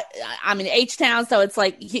like, I'm in H-Town. So it's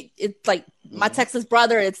like, my Texas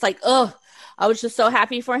brother. It's like, oh, I was just so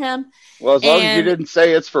happy for him. Well, as long as you didn't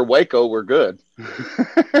say it's for Waco, we're good.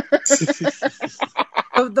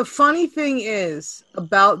 The funny thing is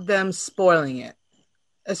about them spoiling it,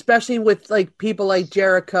 especially with like people like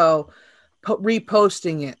Jericho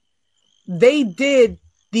reposting it. They did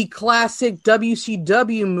the classic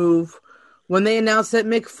WCW move when they announced that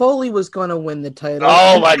Mick Foley was going to win the title.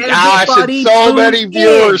 Oh my gosh, and so many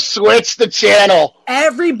viewers switched the channel.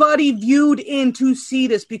 Everybody viewed in to see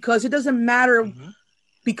this because it doesn't matter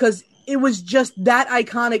because it was just that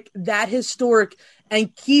iconic, that historic,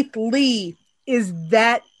 and Keith Lee is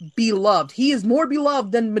that beloved. He is more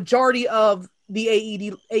beloved than majority of the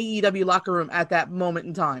AEW locker room at that moment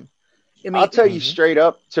in time. I mean, I'll tell you straight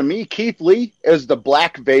up, to me, Keith Lee is the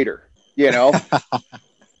Black Vader,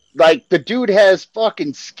 Like, the dude has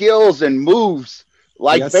fucking skills and moves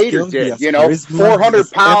like Vader did,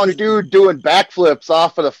 400-pound dude doing backflips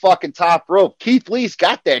off of the fucking top rope. Keith Lee's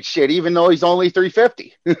got that shit, even though he's only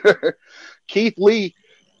 350. Keith Lee,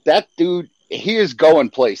 that dude, he is going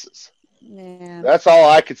places. Man. That's all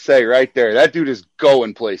I could say right there. That dude is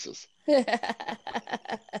going places.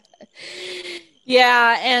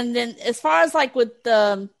 Yeah, and then as far as like with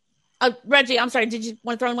the Reggie, I'm sorry. Did you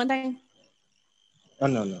want to throw in one thing? Oh,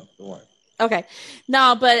 no, don't worry. Okay.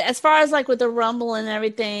 No, but as far as like with the Rumble and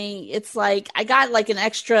everything, it's like I got like an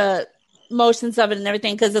extra motions of it and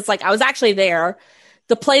everything because it's like I was actually there.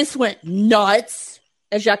 The place went nuts,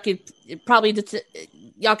 as y'all could probably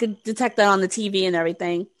y'all could detect that on the TV and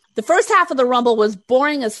everything. The first half of the Rumble was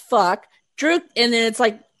boring as fuck. Drew, and then it's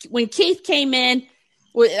like when Keith came in,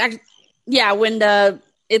 it's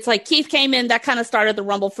like Keith came in, that kind of started the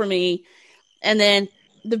Rumble for me. And then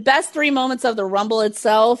the best 3 moments of the Rumble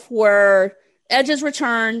itself were Edge's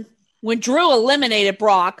return, when Drew eliminated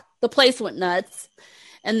Brock, the place went nuts.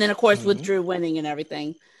 And then, of course, with Drew winning and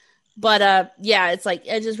everything. But, it's like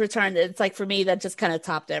Edge's return, it's like for me, that just kind of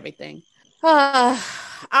topped everything.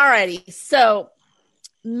 Alrighty. So,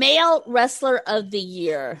 male wrestler of the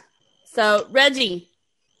year. So, Reggie.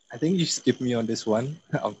 I think you skip me on this one.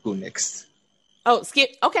 I'll go next. Oh, skip.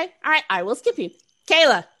 Okay. All right. I will skip you.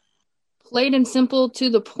 Kayla. Plain and simple, to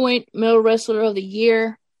the point, male wrestler of the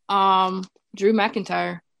year, Drew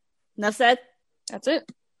McIntyre. Enough said? That's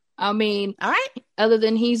it. I mean, all right. Other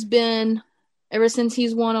than he's been, ever since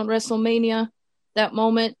he's won on WrestleMania, that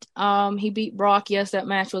moment, he beat Brock. Yes, that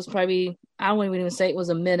match was probably, I wouldn't even say it was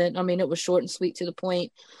a minute. I mean, it was short and sweet to the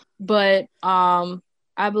point. But I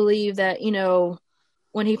believe that,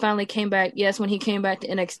 when he finally came back, when he came back to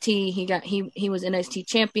NXT, he was NXT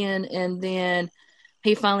champion, and then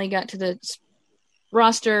he finally got to the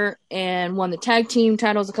roster and won the tag team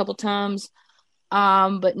titles a couple times.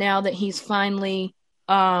 But now that he's finally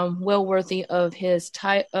well worthy of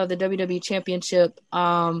of the WWE Championship,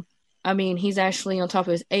 I mean, he's actually on top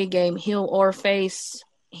of his A game, heel or face.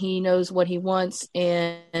 He knows what he wants,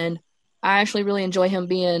 and I actually really enjoy him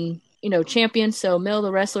being, champion. So male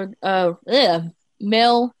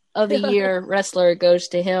of the year wrestler goes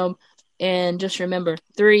to him. And just remember,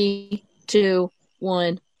 3, 2,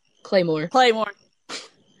 1, Claymore.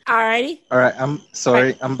 Alrighty. All right. I'm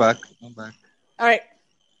sorry. I'm back. All right,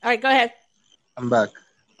 go ahead. I'm back.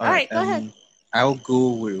 All right, go ahead. I'll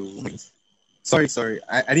go with. Sorry.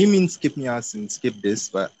 I didn't mean skip me out and skip this,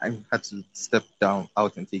 but I had to step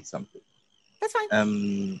out and take something. That's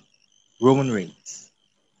fine. Roman Reigns.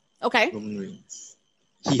 Okay. Roman Reigns.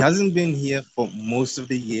 He hasn't been here for most of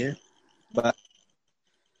the year, but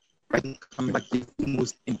coming back is the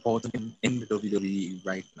most important in the WWE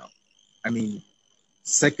right now. I mean,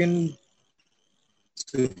 second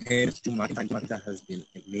to him, Drew McIntyre has been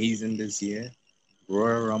amazing this year.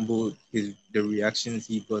 Royal Rumble, the reactions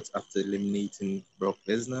he got after eliminating Brock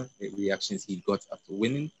Lesnar, the reactions he got after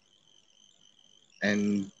winning,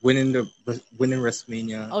 and winning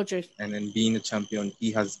WrestleMania, and then being a champion,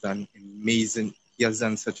 he has done amazing. He has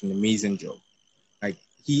done such an amazing job. Like,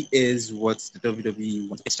 he is what the WWE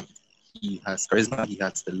wants. He has charisma, he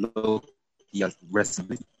has the look, he has the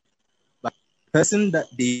wrestling. But the person that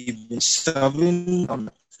they've been shoving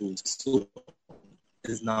on to so long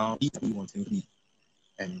is now he wants him to be.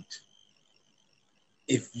 And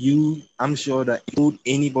I'm sure that if you told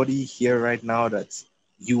anybody here right now that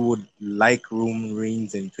you would like Roman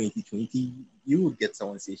Reigns in 2020, you would get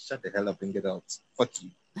someone say, shut the hell up and get out. Fuck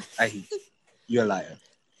you. I hate you. You're a liar.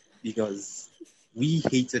 Because we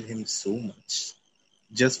hated him so much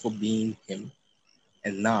just for being him.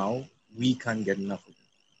 And now we can't get enough of him.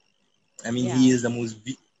 I mean, he is the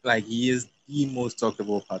most talked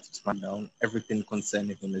about part of SmackDown. Everything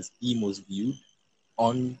concerning him is the most viewed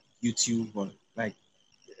on YouTube. It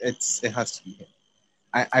has to be him.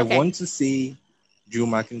 I want to say Drew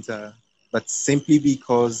McIntyre, but simply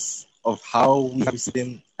because of how we have seen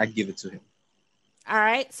him, I give it to him. All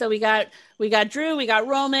right, so we got Drew, we got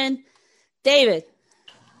Roman, David.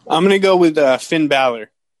 I'm gonna go with Finn Balor.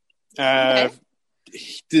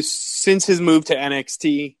 Since his move to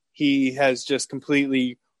NXT, he has just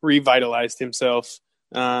completely revitalized himself,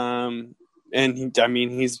 and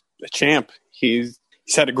he's a champ. He's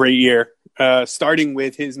had a great year, starting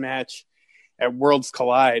with his match at Worlds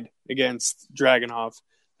Collide against Dragunov.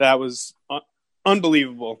 That was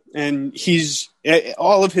unbelievable. And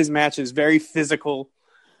all of his matches very physical.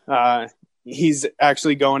 He's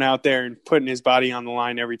actually going out there and putting his body on the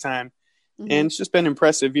line every time. Mm-hmm. And it's just been an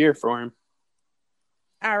impressive year for him.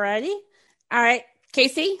 Alrighty. All right.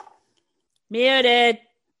 Casey? Muted.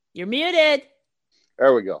 You're muted.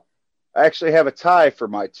 There we go. I actually have a tie for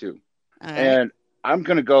my two. Right. And I'm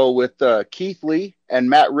going to go with Keith Lee and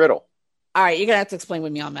Matt Riddle. All right. You're going to have to explain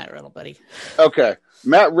with me on Matt Riddle, buddy. Okay.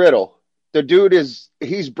 Matt Riddle. The dude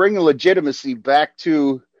he's bringing legitimacy back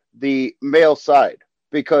to the male side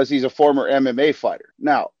because he's a former MMA fighter.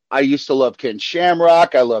 Now, I used to love Ken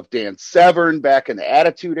Shamrock. I love Dan Severn back in the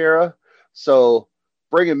Attitude Era. So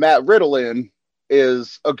bringing Matt Riddle in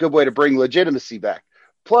is a good way to bring legitimacy back.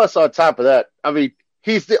 Plus, on top of that, I mean,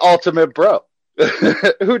 he's the ultimate bro.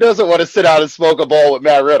 Who doesn't want to sit out and smoke a bowl with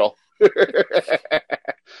Matt Riddle?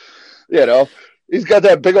 You know, he's got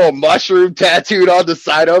that big old mushroom tattooed on the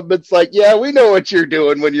side of him. It's like, yeah, we know what you're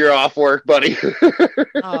doing when you're off work, buddy.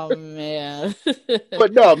 Oh, man.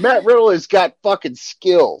 But no, Matt Riddle has got fucking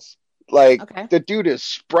skills. Like, Okay. the dude is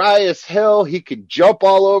spry as hell. He can jump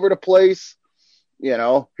all over the place. You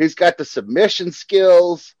know, he's got the submission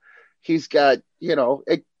skills. He's got, you know,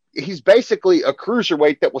 he's basically a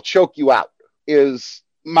cruiserweight that will choke you out, is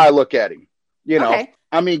my look at him. You know, Okay.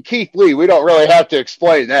 I mean, Keith Lee, we don't really have to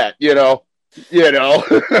explain that, you know.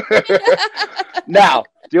 Now,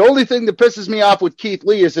 the only thing that pisses me off with Keith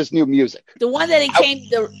Lee is his new music. The one that he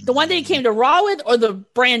came to Raw with, or the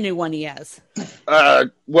brand new one he has?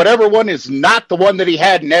 Whatever one is not the one that he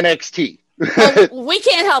had in NXT. Well, we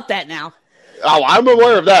can't help that now. Oh, I'm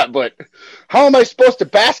aware of that, but how am I supposed to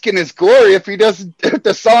bask in his glory if if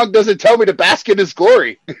the song doesn't tell me to bask in his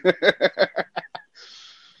glory?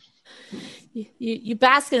 You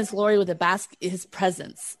bask in his glory with his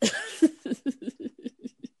presence.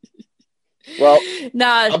 Well,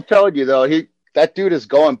 Nah, I'm telling you though, that dude is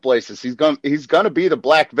going places. He's gonna be the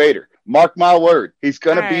Black Vader. Mark my word, he's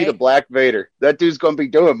gonna be the Black Vader. That dude's gonna be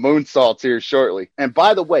doing moonsaults here shortly. And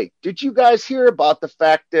by the way, did you guys hear about the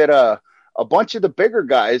fact that a bunch of the bigger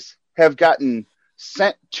guys have gotten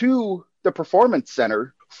sent to the Performance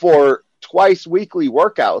Center for twice weekly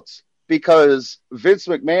workouts because Vince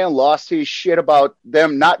McMahon lost his shit about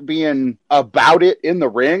them not being about it in the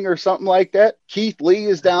ring or something like that? Keith Lee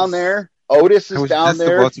is down there. Otis is down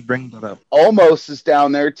there. About to bring that up. Almost is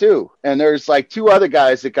down there too. And there's like two other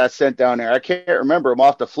guys that got sent down there. I can't remember them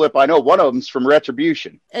off the flip. I know one of them's from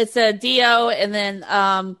Retribution. it's a Dio, and then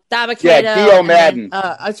Dabakato. Yeah, Dio Madden.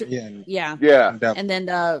 Yeah. And then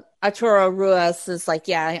Arturo Ruas is like,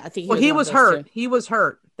 I think He was hurt. Too. He was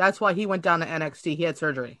hurt. That's why he went down to NXT. He had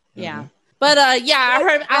surgery. Yeah. But I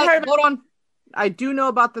heard. Hold on. I do know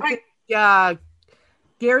about the thing.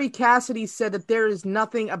 Gary Cassidy said that there is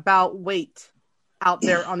nothing about weight out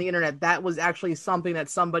there on the internet. That was actually something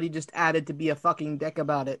that somebody just added to be a fucking dick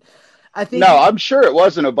about it. I think. No, I'm sure it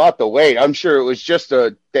wasn't about the weight. I'm sure it was just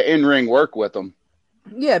the in-ring work with them.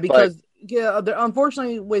 Yeah, because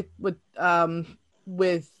unfortunately with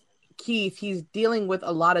Keith, he's dealing with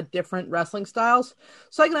a lot of different wrestling styles.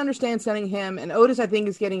 So I can understand sending him, and Otis I think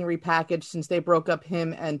is getting repackaged since they broke up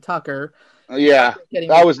him and Tucker. Yeah,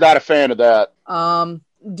 I was not a fan of that.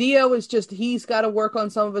 Dio is he's got to work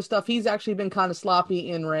on some of his stuff. He's actually been kind of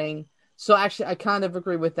sloppy in ring. So actually, I kind of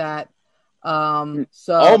agree with that. So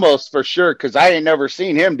almost for sure, because I ain't never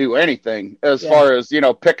seen him do anything as far as,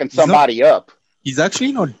 picking somebody up. He's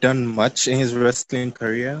actually not done much in his wrestling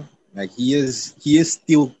career. Like he is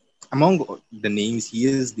still among the names. He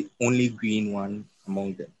is the only green one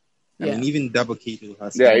among them. I mean, even Double K2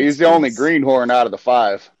 has. Yeah, he's the only greenhorn out of the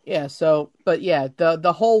five. Yeah. So, but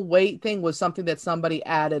the whole weight thing was something that somebody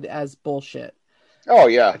added as bullshit. Oh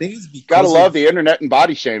yeah, I think it's because gotta love the internet and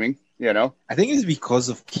body shaming. I think it's because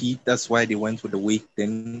of Keith. That's why they went with the weight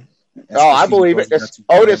thing. Oh, I believe it. It's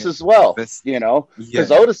Otis as well.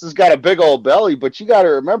 Because Otis has got a big old belly, but you got to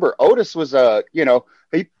remember, Otis was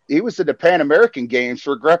he was in the Pan American Games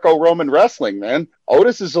for Greco-Roman wrestling. Man,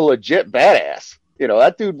 Otis is a legit badass.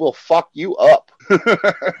 That dude will fuck you up.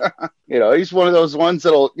 He's one of those ones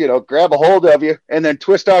that'll, grab a hold of you and then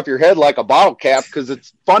twist off your head like a bottle cap because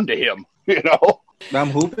it's fun to him, But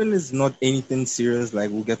I'm hoping it's not anything serious.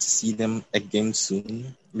 Like we'll get to see them again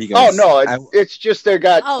soon. It's just they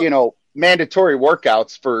got, mandatory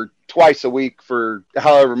workouts for twice a week for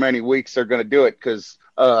however many weeks they're going to do it because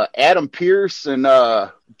Adam Pearce and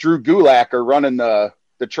Drew Gulak are running the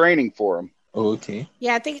training for him. Oh, okay.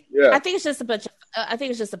 Yeah, I think it's just a bunch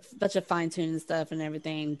of fine tuning stuff and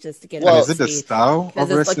everything just to get. Well, is it the style of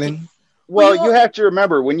wrestling? You have to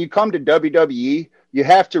remember when you come to WWE, you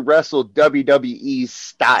have to wrestle WWE's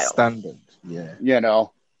style. Standard, yeah.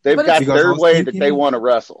 They've got their way that they want to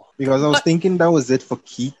wrestle. Because I was thinking that was it for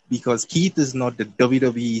Keith, because Keith is not the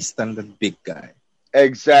WWE standard big guy.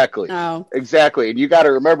 Exactly. Oh. Exactly. And you got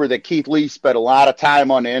to remember that Keith Lee spent a lot of time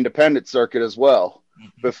on the independent circuit as well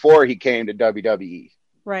before he came to WWE.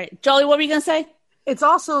 Right. Jolie, what were you going to say? It's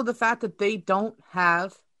also the fact that they don't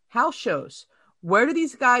have house shows. Where do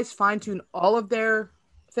these guys fine-tune all of their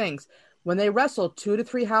things? When they wrestle 2 to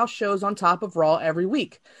 3 house shows on top of Raw every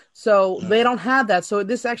week. So they don't have that. So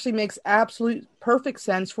this actually makes absolute perfect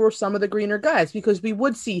sense for some of the greener guys, because we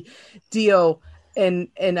would see Dio in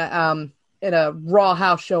a Raw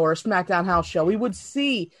house show or a SmackDown house show. We would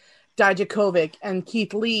see Dijakovic and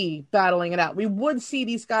Keith Lee battling it out. We would see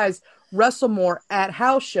these guys wrestle more at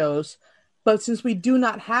house shows. But since we do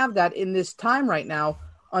not have that in this time right now,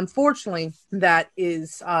 unfortunately, that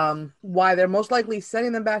is why they're most likely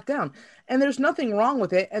setting them back down. And there's nothing wrong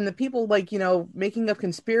with it. And the people making up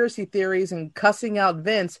conspiracy theories and cussing out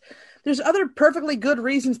Vince, there's other perfectly good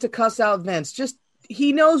reasons to cuss out Vince. Just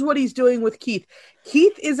he knows what he's doing with Keith.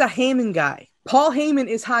 Keith is a Heyman guy. Paul Heyman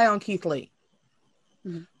is high on Keith Lee.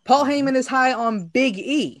 Mm-hmm. Paul Heyman is high on Big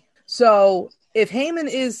E. So if Heyman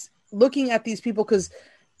is looking at these people, because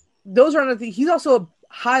those are he's also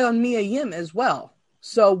high on Mia Yim as well.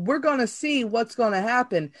 So we're going to see what's going to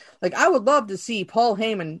happen. Like, I would love to see Paul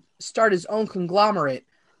Heyman start his own conglomerate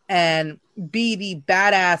and be the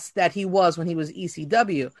badass that he was when he was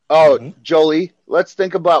ECW. Oh, Jolie, let's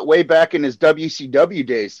think about way back in his WCW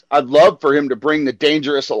days. I'd love for him to bring the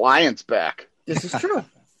Dangerous Alliance back. This is true.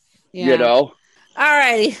 Yeah. You know? All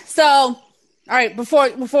righty. So, all right, before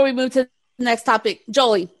we move to the next topic,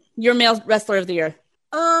 Jolie, your male wrestler of the year.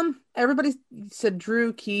 Everybody said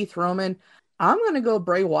Drew, Keith, Roman. I'm going to go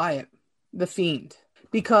Bray Wyatt, The Fiend,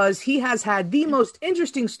 because he has had the most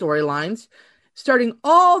interesting storylines, starting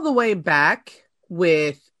all the way back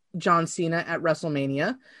with John Cena at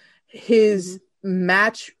WrestleMania, his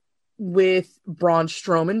match with Braun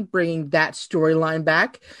Strowman, bringing that storyline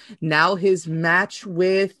back. Now his match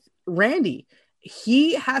with Randy.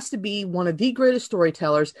 He has to be one of the greatest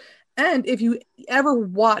storytellers. And if you ever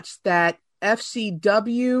watched that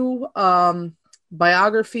FCW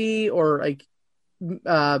biography or like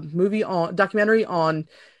documentary on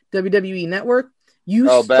WWE Network,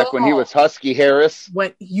 back when he was Husky Harris,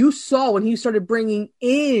 when he started bringing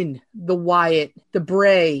in the Wyatt, the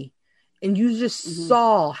Bray, and you just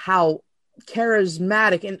saw how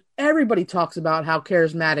charismatic, and everybody talks about how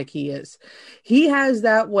charismatic he is. He has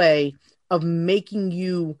that way of making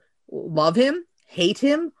you love him, hate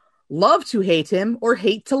him, love to hate him, or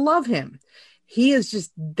hate to love him. He is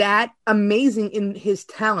just that amazing in his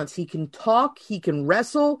talents. He can talk, he can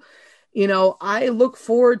wrestle. You know, I look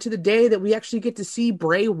forward to the day that we actually get to see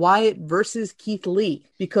Bray Wyatt versus Keith Lee,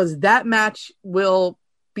 because that match would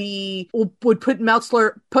put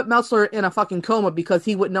Meltzer in a fucking coma, because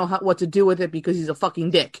he wouldn't know what to do with it, because he's a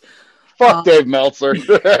fucking dick. Fuck Dave Meltzer.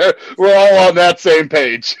 We're all on that same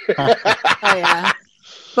page. Oh, yeah.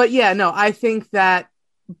 But yeah, no, I think that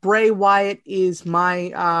Bray Wyatt is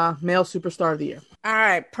my male superstar of the year. All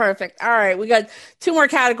right, perfect. All right, we got 2 more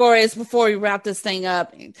categories before we wrap this thing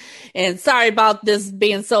up. And sorry about this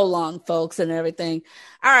being so long, folks, and everything.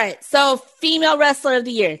 All right, so female wrestler of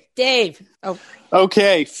the year, Dave. Oh.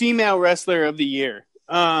 Okay, female wrestler of the year.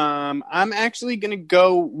 I'm actually going to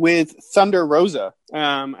go with Thunder Rosa.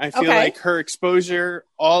 I feel like her exposure,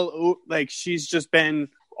 she's just been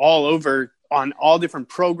all over on all different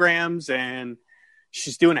programs, and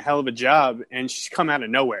she's doing a hell of a job, and she's come out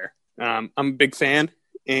of nowhere. I'm a big fan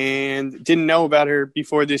and didn't know about her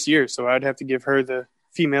before this year, so I'd have to give her the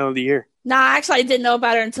female of the year. No, actually, I didn't know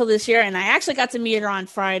about her until this year, and I actually got to meet her on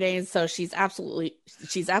Friday, and so she's absolutely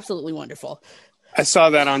wonderful. I saw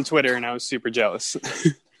that on Twitter, and I was super jealous.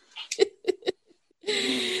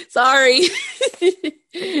 Sorry.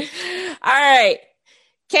 All right,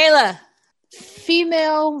 Kayla.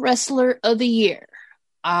 Female wrestler of the year.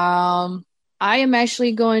 I am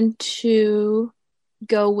actually going to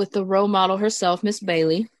go with the role model herself, Miss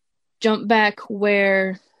Bayley. Jump back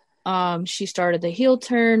where she started the heel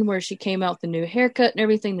turn, where she came out with the new haircut and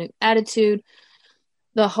everything, new attitude,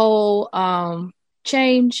 the whole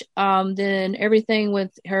change. Then everything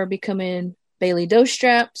with her becoming Bayley Doe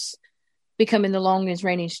Straps, becoming the longest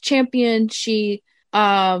reigning champion. She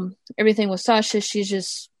everything with Sasha. She's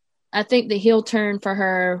just, I think the heel turn for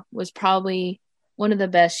her was probably one of the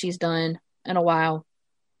best she's done in a while.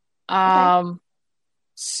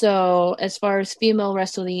 So as far as female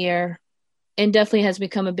wrestler of the year, and definitely has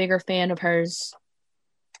become a bigger fan of hers.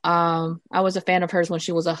 I was a fan of hers when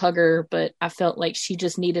she was a hugger, but I felt like she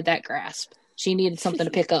just needed that grasp. She needed something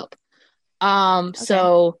to pick up.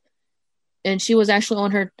 So, and she was actually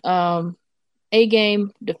on her A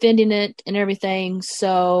game, defending it and everything.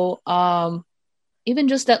 So even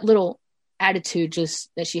just that little attitude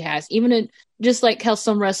just that she has, just like how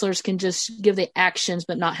some wrestlers can just give the actions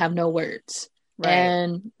but not have no words. Right.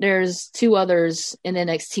 And there's 2 others in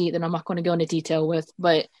NXT that I'm not going to go into detail with,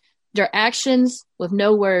 but their actions with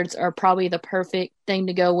no words are probably the perfect thing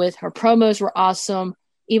to go with. Her promos were awesome.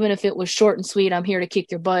 Even if it was short and sweet, I'm here to kick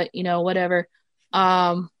your butt, whatever.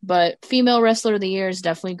 But female wrestler of the year is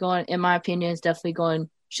definitely going, in my opinion,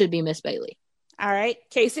 should be Miss Bayley. All right.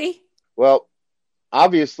 Casey? Well,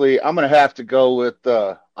 obviously, I'm going to have to go with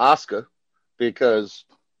Asuka, because,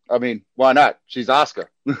 I mean, why not? She's Asuka.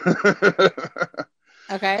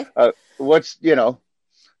 Okay.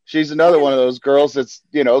 She's another one of those girls that's,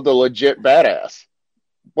 the legit badass.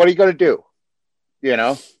 What are you going to do?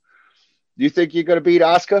 You think you're going to beat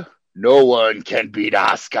Asuka? No one can beat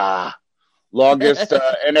Asuka. Longest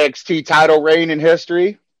NXT title reign in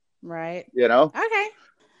history. Right. Okay.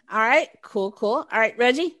 All right. Cool. All right,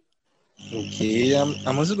 Reggie. Okay,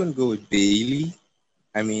 I'm also going to go with Bailey.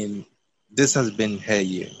 I mean, this has been her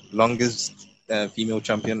year. Longest female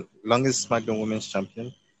champion, longest SmackDown Women's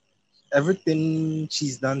champion. Everything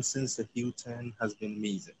she's done since the heel turn has been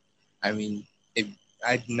amazing. I mean,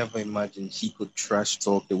 I'd never imagined she could trash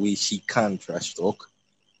talk the way she can trash talk.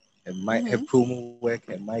 Her promo work,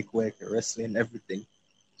 her mic work, her wrestling, everything.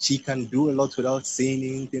 She can do a lot without saying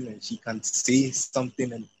anything, and she can say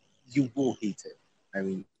something and you will hate her. I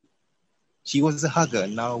mean, she was a hugger,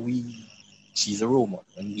 and now she's a role model,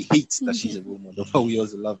 and we hate that she's a role model, but we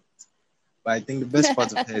also love it. But I think the best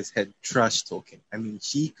part of her is her trash talking. I mean,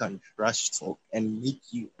 she can trash talk and make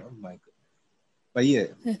you, oh my God. But yeah,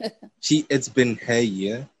 it's been her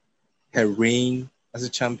year, her reign as a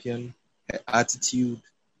champion, her attitude,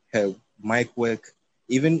 her mic work,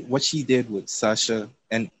 even what she did with Sasha.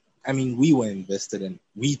 And I mean, we were invested and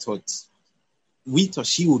we thought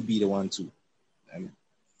she would be the one to.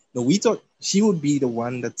 We thought she would be the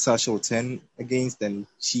one that Sasha would turn against, and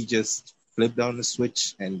she just flipped down the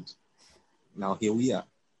switch, and now here we are.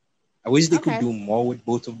 I wish they could do more with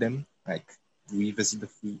both of them, like revisit the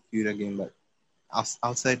feud again, but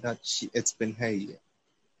outside that, it's been her year.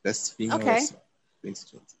 Best female wrestler,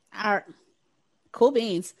 2020. All right. Cool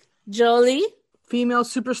beans. Jolie? Female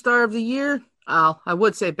superstar of the year? Oh, I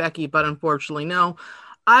would say Becky, but unfortunately, no.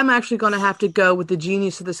 I'm actually going to have to go with the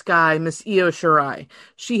genius of the sky, Miss Io Shirai.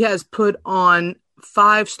 She has put on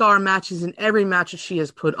 5-star matches in every match that she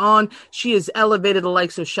has put on. She has elevated the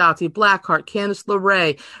likes of Shotzi Blackheart, Candice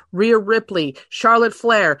LeRae, Rhea Ripley, Charlotte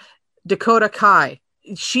Flair, Dakota Kai.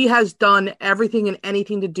 She has done everything and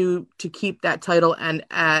anything to do to keep that title, and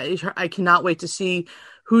I cannot wait to see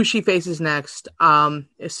who she faces next.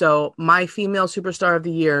 So my female superstar of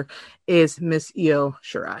the year is Miss Io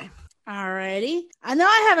Shirai. Alrighty. I know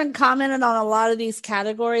I haven't commented on a lot of these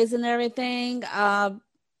categories and everything,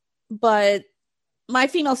 but my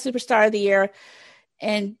female superstar of the year,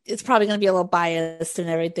 and it's probably going to be a little biased and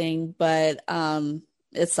everything, but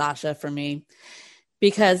it's Sasha for me.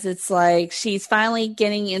 Because it's like she's finally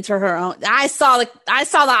getting into her own. I saw the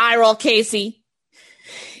eye roll, Casey.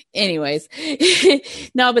 Anyways,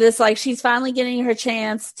 no, but it's like she's finally getting her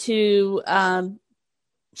chance to.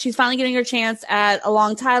 She's finally getting her chance at a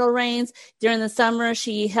long title reigns. During the summer,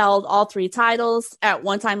 she held all 3 titles at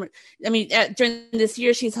one time. I mean, during this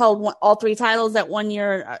year, she's held all 3 titles at one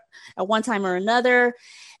time or another.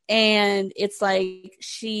 And it's like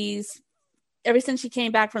ever since she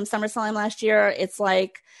came back from SummerSlam last year, it's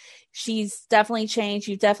like she's definitely changed.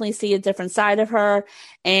 You definitely see a different side of her.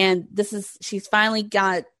 And she's finally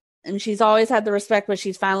got, I mean, she's always had the respect, but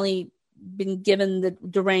she's finally been given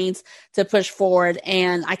the reins to push forward.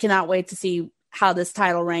 And I cannot wait to see how this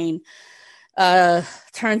title reign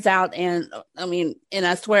turns out. And I mean, and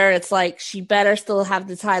I swear it's like she better still have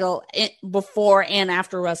the title before and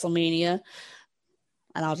after WrestleMania.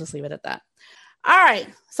 And I'll just leave it at that. All right.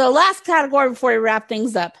 So last category before we wrap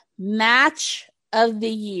things up, match of the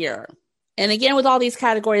year. And again, with all these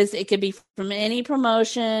categories, it could be from any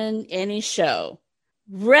promotion, any show.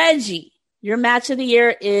 Reggie, your match of the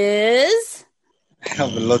year is? I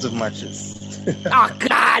have a lot of matches. Oh,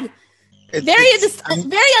 God. Very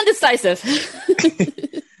undecisive.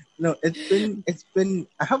 No, it's been,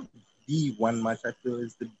 I have the one match I feel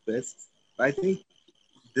is the best. But I think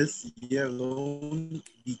this year alone,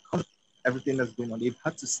 because everything that's going on, they've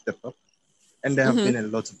had to step up, and there have been a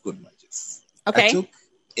lot of good matches. Okay. I took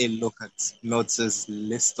a look at Meltzer's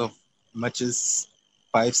list of matches,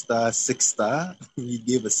 5-star, 6-star. He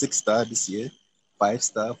gave a 6-star this year,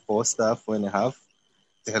 5-star, 4-star, 4.5.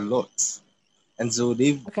 There are lots. And so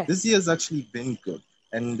this year has actually been good.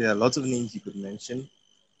 And there are lots of names you could mention.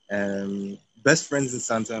 Best Friends in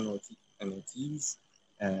Santa and Ortiz,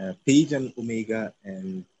 Paige and Omega,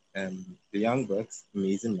 and the Young Bucks,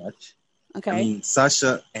 amazing match. Okay. I mean,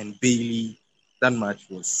 Sasha and Bailey, that match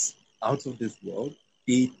was out of this world.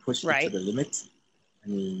 They pushed it to the limit. I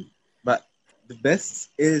mean, but the best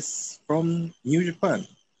is from New Japan.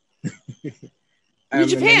 New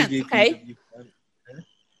Japan, okay.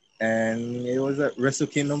 And it was at Wrestle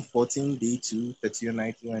Kingdom 14, Day 2, Tetsuya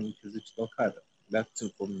Naito and Kazuchika Okada. That, too,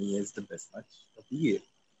 for me, is the best match of the year.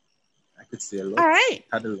 I could say a lot. All right.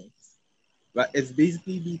 Had a lot. But it's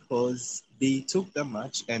basically because they took the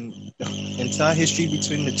match and the entire history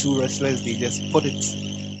between the two wrestlers, they just put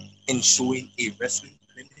it in showing a wrestling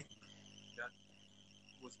clinic that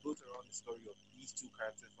was built around the story of these two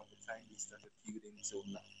characters from the time they started feuding till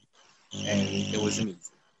now. And it was amazing.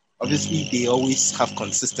 Obviously, they always have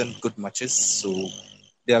consistent good matches, so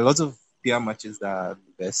there are lots of PR matches that are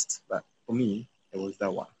the best, but for me, it was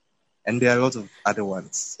that one. And there are lots of other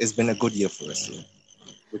ones. It's been a good year for wrestling.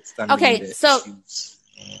 Okay, so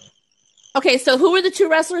who were the two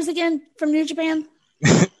wrestlers again from New Japan?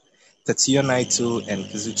 Tetsuya Naito and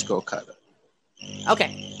Kazuchika Okada.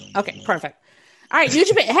 Okay, perfect. All right, New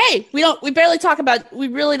Japan. Hey, we really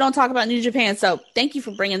don't talk about New Japan, so thank you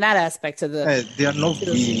for bringing that aspect to the. They are not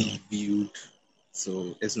really viewed,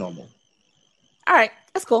 so it's normal. All right,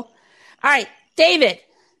 that's cool. All right, David.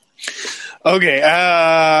 Okay,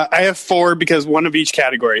 I have 4 because one of each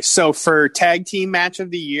category. So for tag team match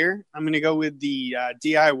of the year, I'm going to go with the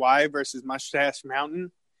DIY versus Mustache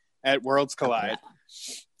Mountain at Worlds Collide.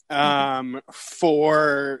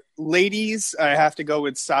 For ladies, I have to go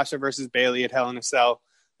with Sasha versus Bayley at Hell in a Cell.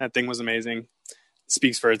 That thing was amazing. It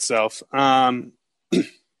speaks for itself. And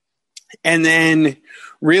then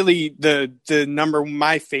really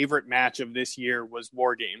my favorite match of this year was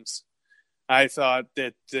War Games. I thought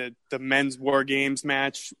that the men's War Games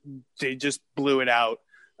match, they just blew it out.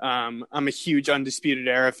 I'm a huge Undisputed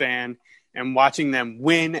Era fan, and watching them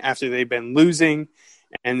win after they've been losing,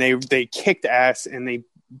 and they kicked ass and they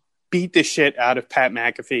beat the shit out of Pat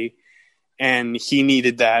McAfee, and he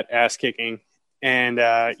needed that ass kicking. And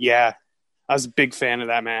I was a big fan of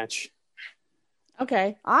that match.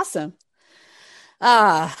 Okay, awesome.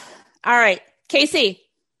 All right, Casey.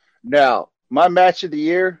 Now, my match of the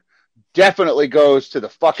year definitely goes to the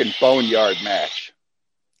fucking Boneyard match.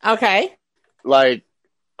 Okay. Like,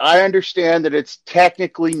 I understand that it's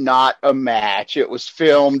technically not a match. It was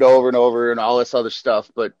filmed over and over and all this other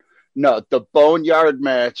stuff, but no, the Boneyard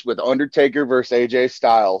match with Undertaker versus AJ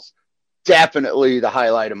Styles, definitely the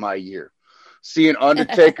highlight of my year. Seeing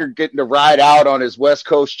Undertaker getting to ride out on his West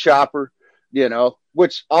Coast chopper,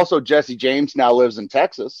 which also Jesse James now lives in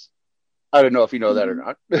Texas. I don't know if you know that or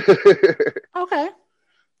not. Okay.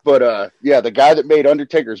 But, the guy that made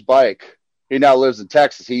Undertaker's bike, he now lives in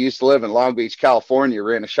Texas. He used to live in Long Beach, California,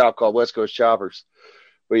 ran a shop called West Coast Choppers.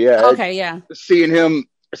 But, seeing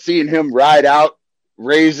him ride out,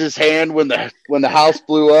 raise his hand when the house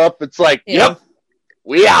blew up, it's like, yep,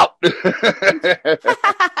 we out.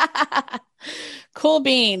 Cool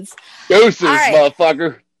beans. Deuces,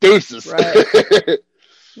 motherfucker. Deuces. Right.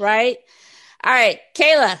 Right. All right,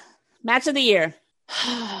 Kayla, match of the year.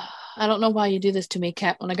 I don't know why you do this to me,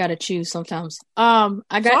 Kat, when I gotta choose sometimes. I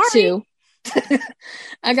got 2.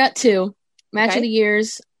 I got 2. Match of the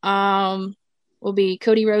years will be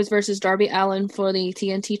Cody Rhodes versus Darby Allin for the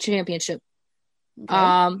TNT Championship.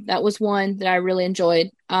 Okay. That was one that I really enjoyed.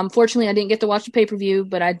 Fortunately, I didn't get to watch the pay-per-view,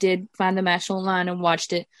 but I did find the match online and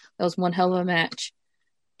watched it. That was one hell of a match.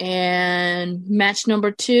 And match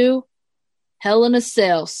number 2, Hell in a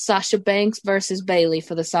Cell, Sasha Banks versus Bayley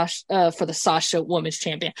for the Sasha Women's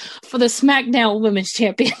Champion, for the SmackDown Women's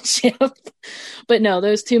Championship. But no,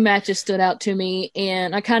 those 2 matches stood out to me,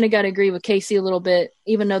 and I kind of got to agree with Casey a little bit,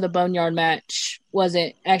 even though the Boneyard match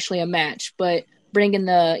wasn't actually a match, but bringing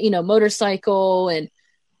the, motorcycle, and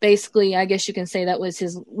basically, I guess you can say that was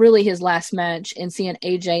his last match, and seeing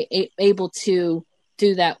AJ able to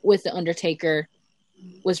do that with the Undertaker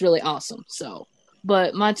was really awesome. So.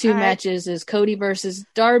 But my 2 matches is Cody versus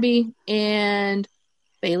Darby and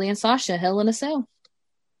Bayley and Sasha, Hell in a Cell.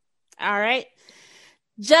 All right.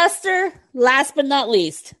 Jester, last but not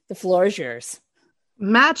least, the floor is yours.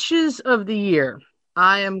 Matches of the year.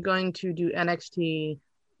 I am going to do NXT,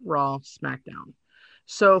 Raw, SmackDown.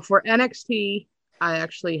 So for NXT, I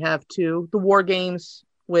actually have 2. The War Games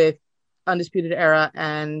with Undisputed Era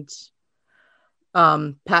and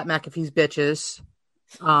Pat McAfee's bitches.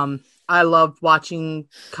 I loved watching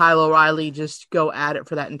Kyle O'Reilly just go at it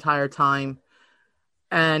for that entire time.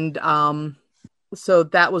 And so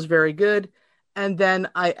that was very good. And then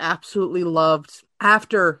I absolutely loved,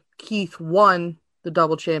 after Keith won the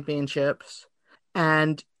double championships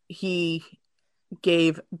and he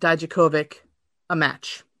gave Dijakovic a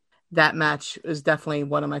match. That match is definitely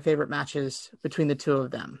one of my favorite matches between the 2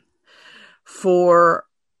 of them. For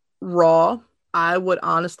Raw, I would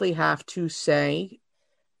honestly have to say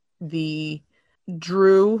the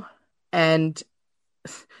Drew and,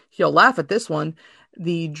 you'll laugh at this one,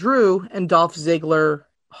 the Drew and Dolph Ziggler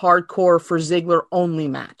hardcore for Ziggler only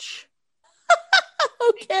match.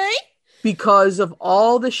 Okay. Because of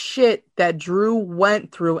all the shit that Drew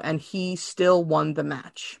went through, and he still won the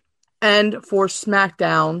match. And for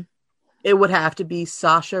SmackDown, it would have to be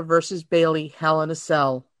Sasha versus Bayley, Hell in a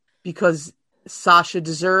Cell, because Sasha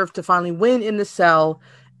deserved to finally win in the cell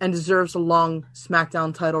and deserves a long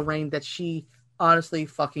SmackDown title reign that she honestly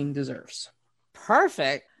fucking deserves.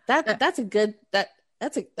 Perfect. That's a good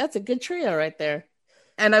trio right there.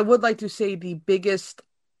 And I would like to say the biggest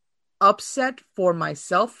upset for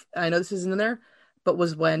myself, I know this isn't in there, but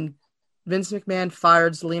was when Vince McMahon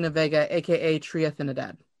fired Zelina Vega, aka Tria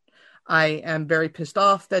Trinidad. I am very pissed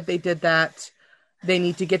off that they did that. They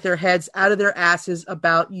need to get their heads out of their asses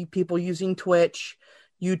about you people using Twitch,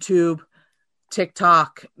 YouTube,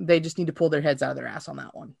 TikTok. They just need to pull their heads out of their ass on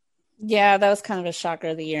that one. Yeah, that was kind of a shocker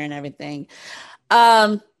of the year and everything.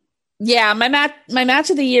 Yeah, my match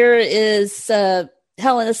of the year is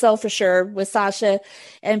Hell in a Cell for sure with Sasha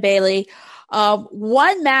and Bayley.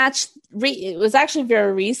 One match, it was actually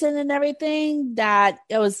very recent and everything that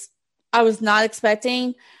I was not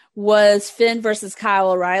expecting was Finn versus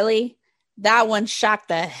Kyle O'Reilly. That one shocked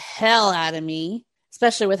the hell out of me,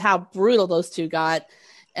 especially with how brutal those two got.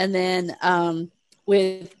 And then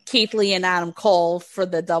with Keith Lee and Adam Cole for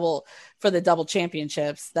the double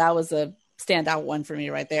championships, that was a standout one for me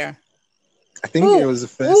right there. I think it was the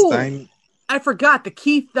first time. I forgot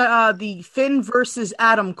the Finn versus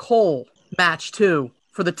Adam Cole match too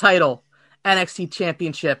for the title NXT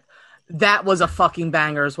championship. That was a fucking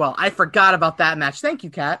banger as well. I forgot about that match. Thank you,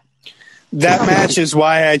 Kat. That match is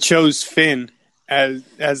why I chose Finn as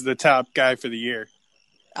the top guy for the year.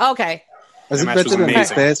 Okay. Was it better than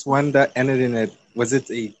the first one that ended in was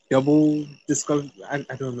it a double discovery? I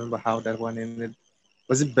don't remember how that one ended.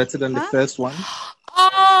 Was it better than the first one?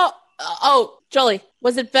 Oh, Jolie,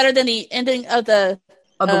 was it better than the ending of the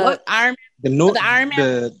what? Iron Man? The Iron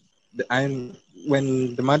Man? The Iron,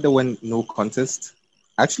 when the matter went no contest.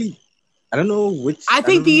 Actually, I don't know which.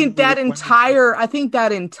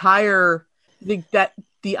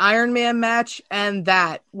 The Iron Man match and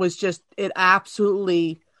that was just, it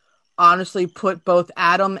absolutely honestly put both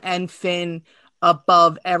Adam and Finn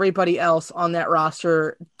above everybody else on that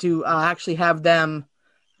roster to actually have them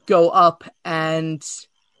go up and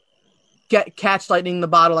catch lightning in the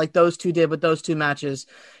bottle like those two did with those two matches.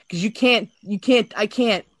 Because I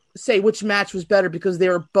can't say which match was better because they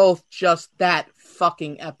were both just that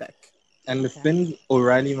fucking epic. And the Finn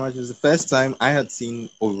O'Reilly match was the first time I had seen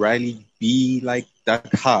O'Reilly be like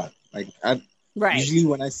that hard. Usually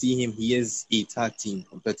when I see him, he is a tag team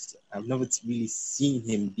competitor. I've never really seen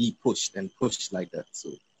him be pushed like that.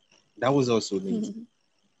 So that was also amazing.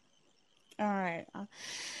 All right.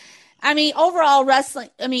 I mean, overall wrestling,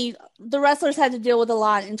 the wrestlers had to deal with a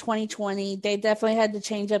lot in 2020. They definitely had to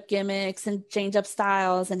change up gimmicks and change up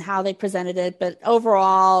styles and how they presented it. But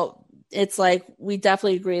overall, it's like we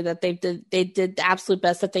definitely agree that they did the absolute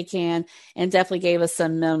best that they can and definitely gave us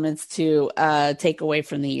some moments to take away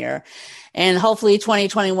from the year. And hopefully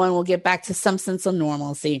 2021 will get back to some sense of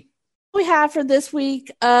normalcy. We have for this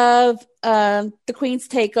week of the Queen's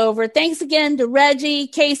Takeover. Thanks again to Reggie,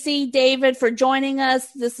 Casey, David for joining us.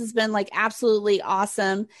 This has been absolutely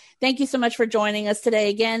awesome. Thank you so much for joining us today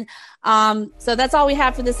again. So that's all we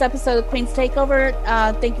have for this episode of Queen's Takeover.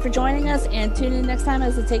 Thank you for joining us and tune in next time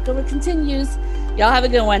as the takeover continues. Y'all have a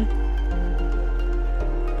good one.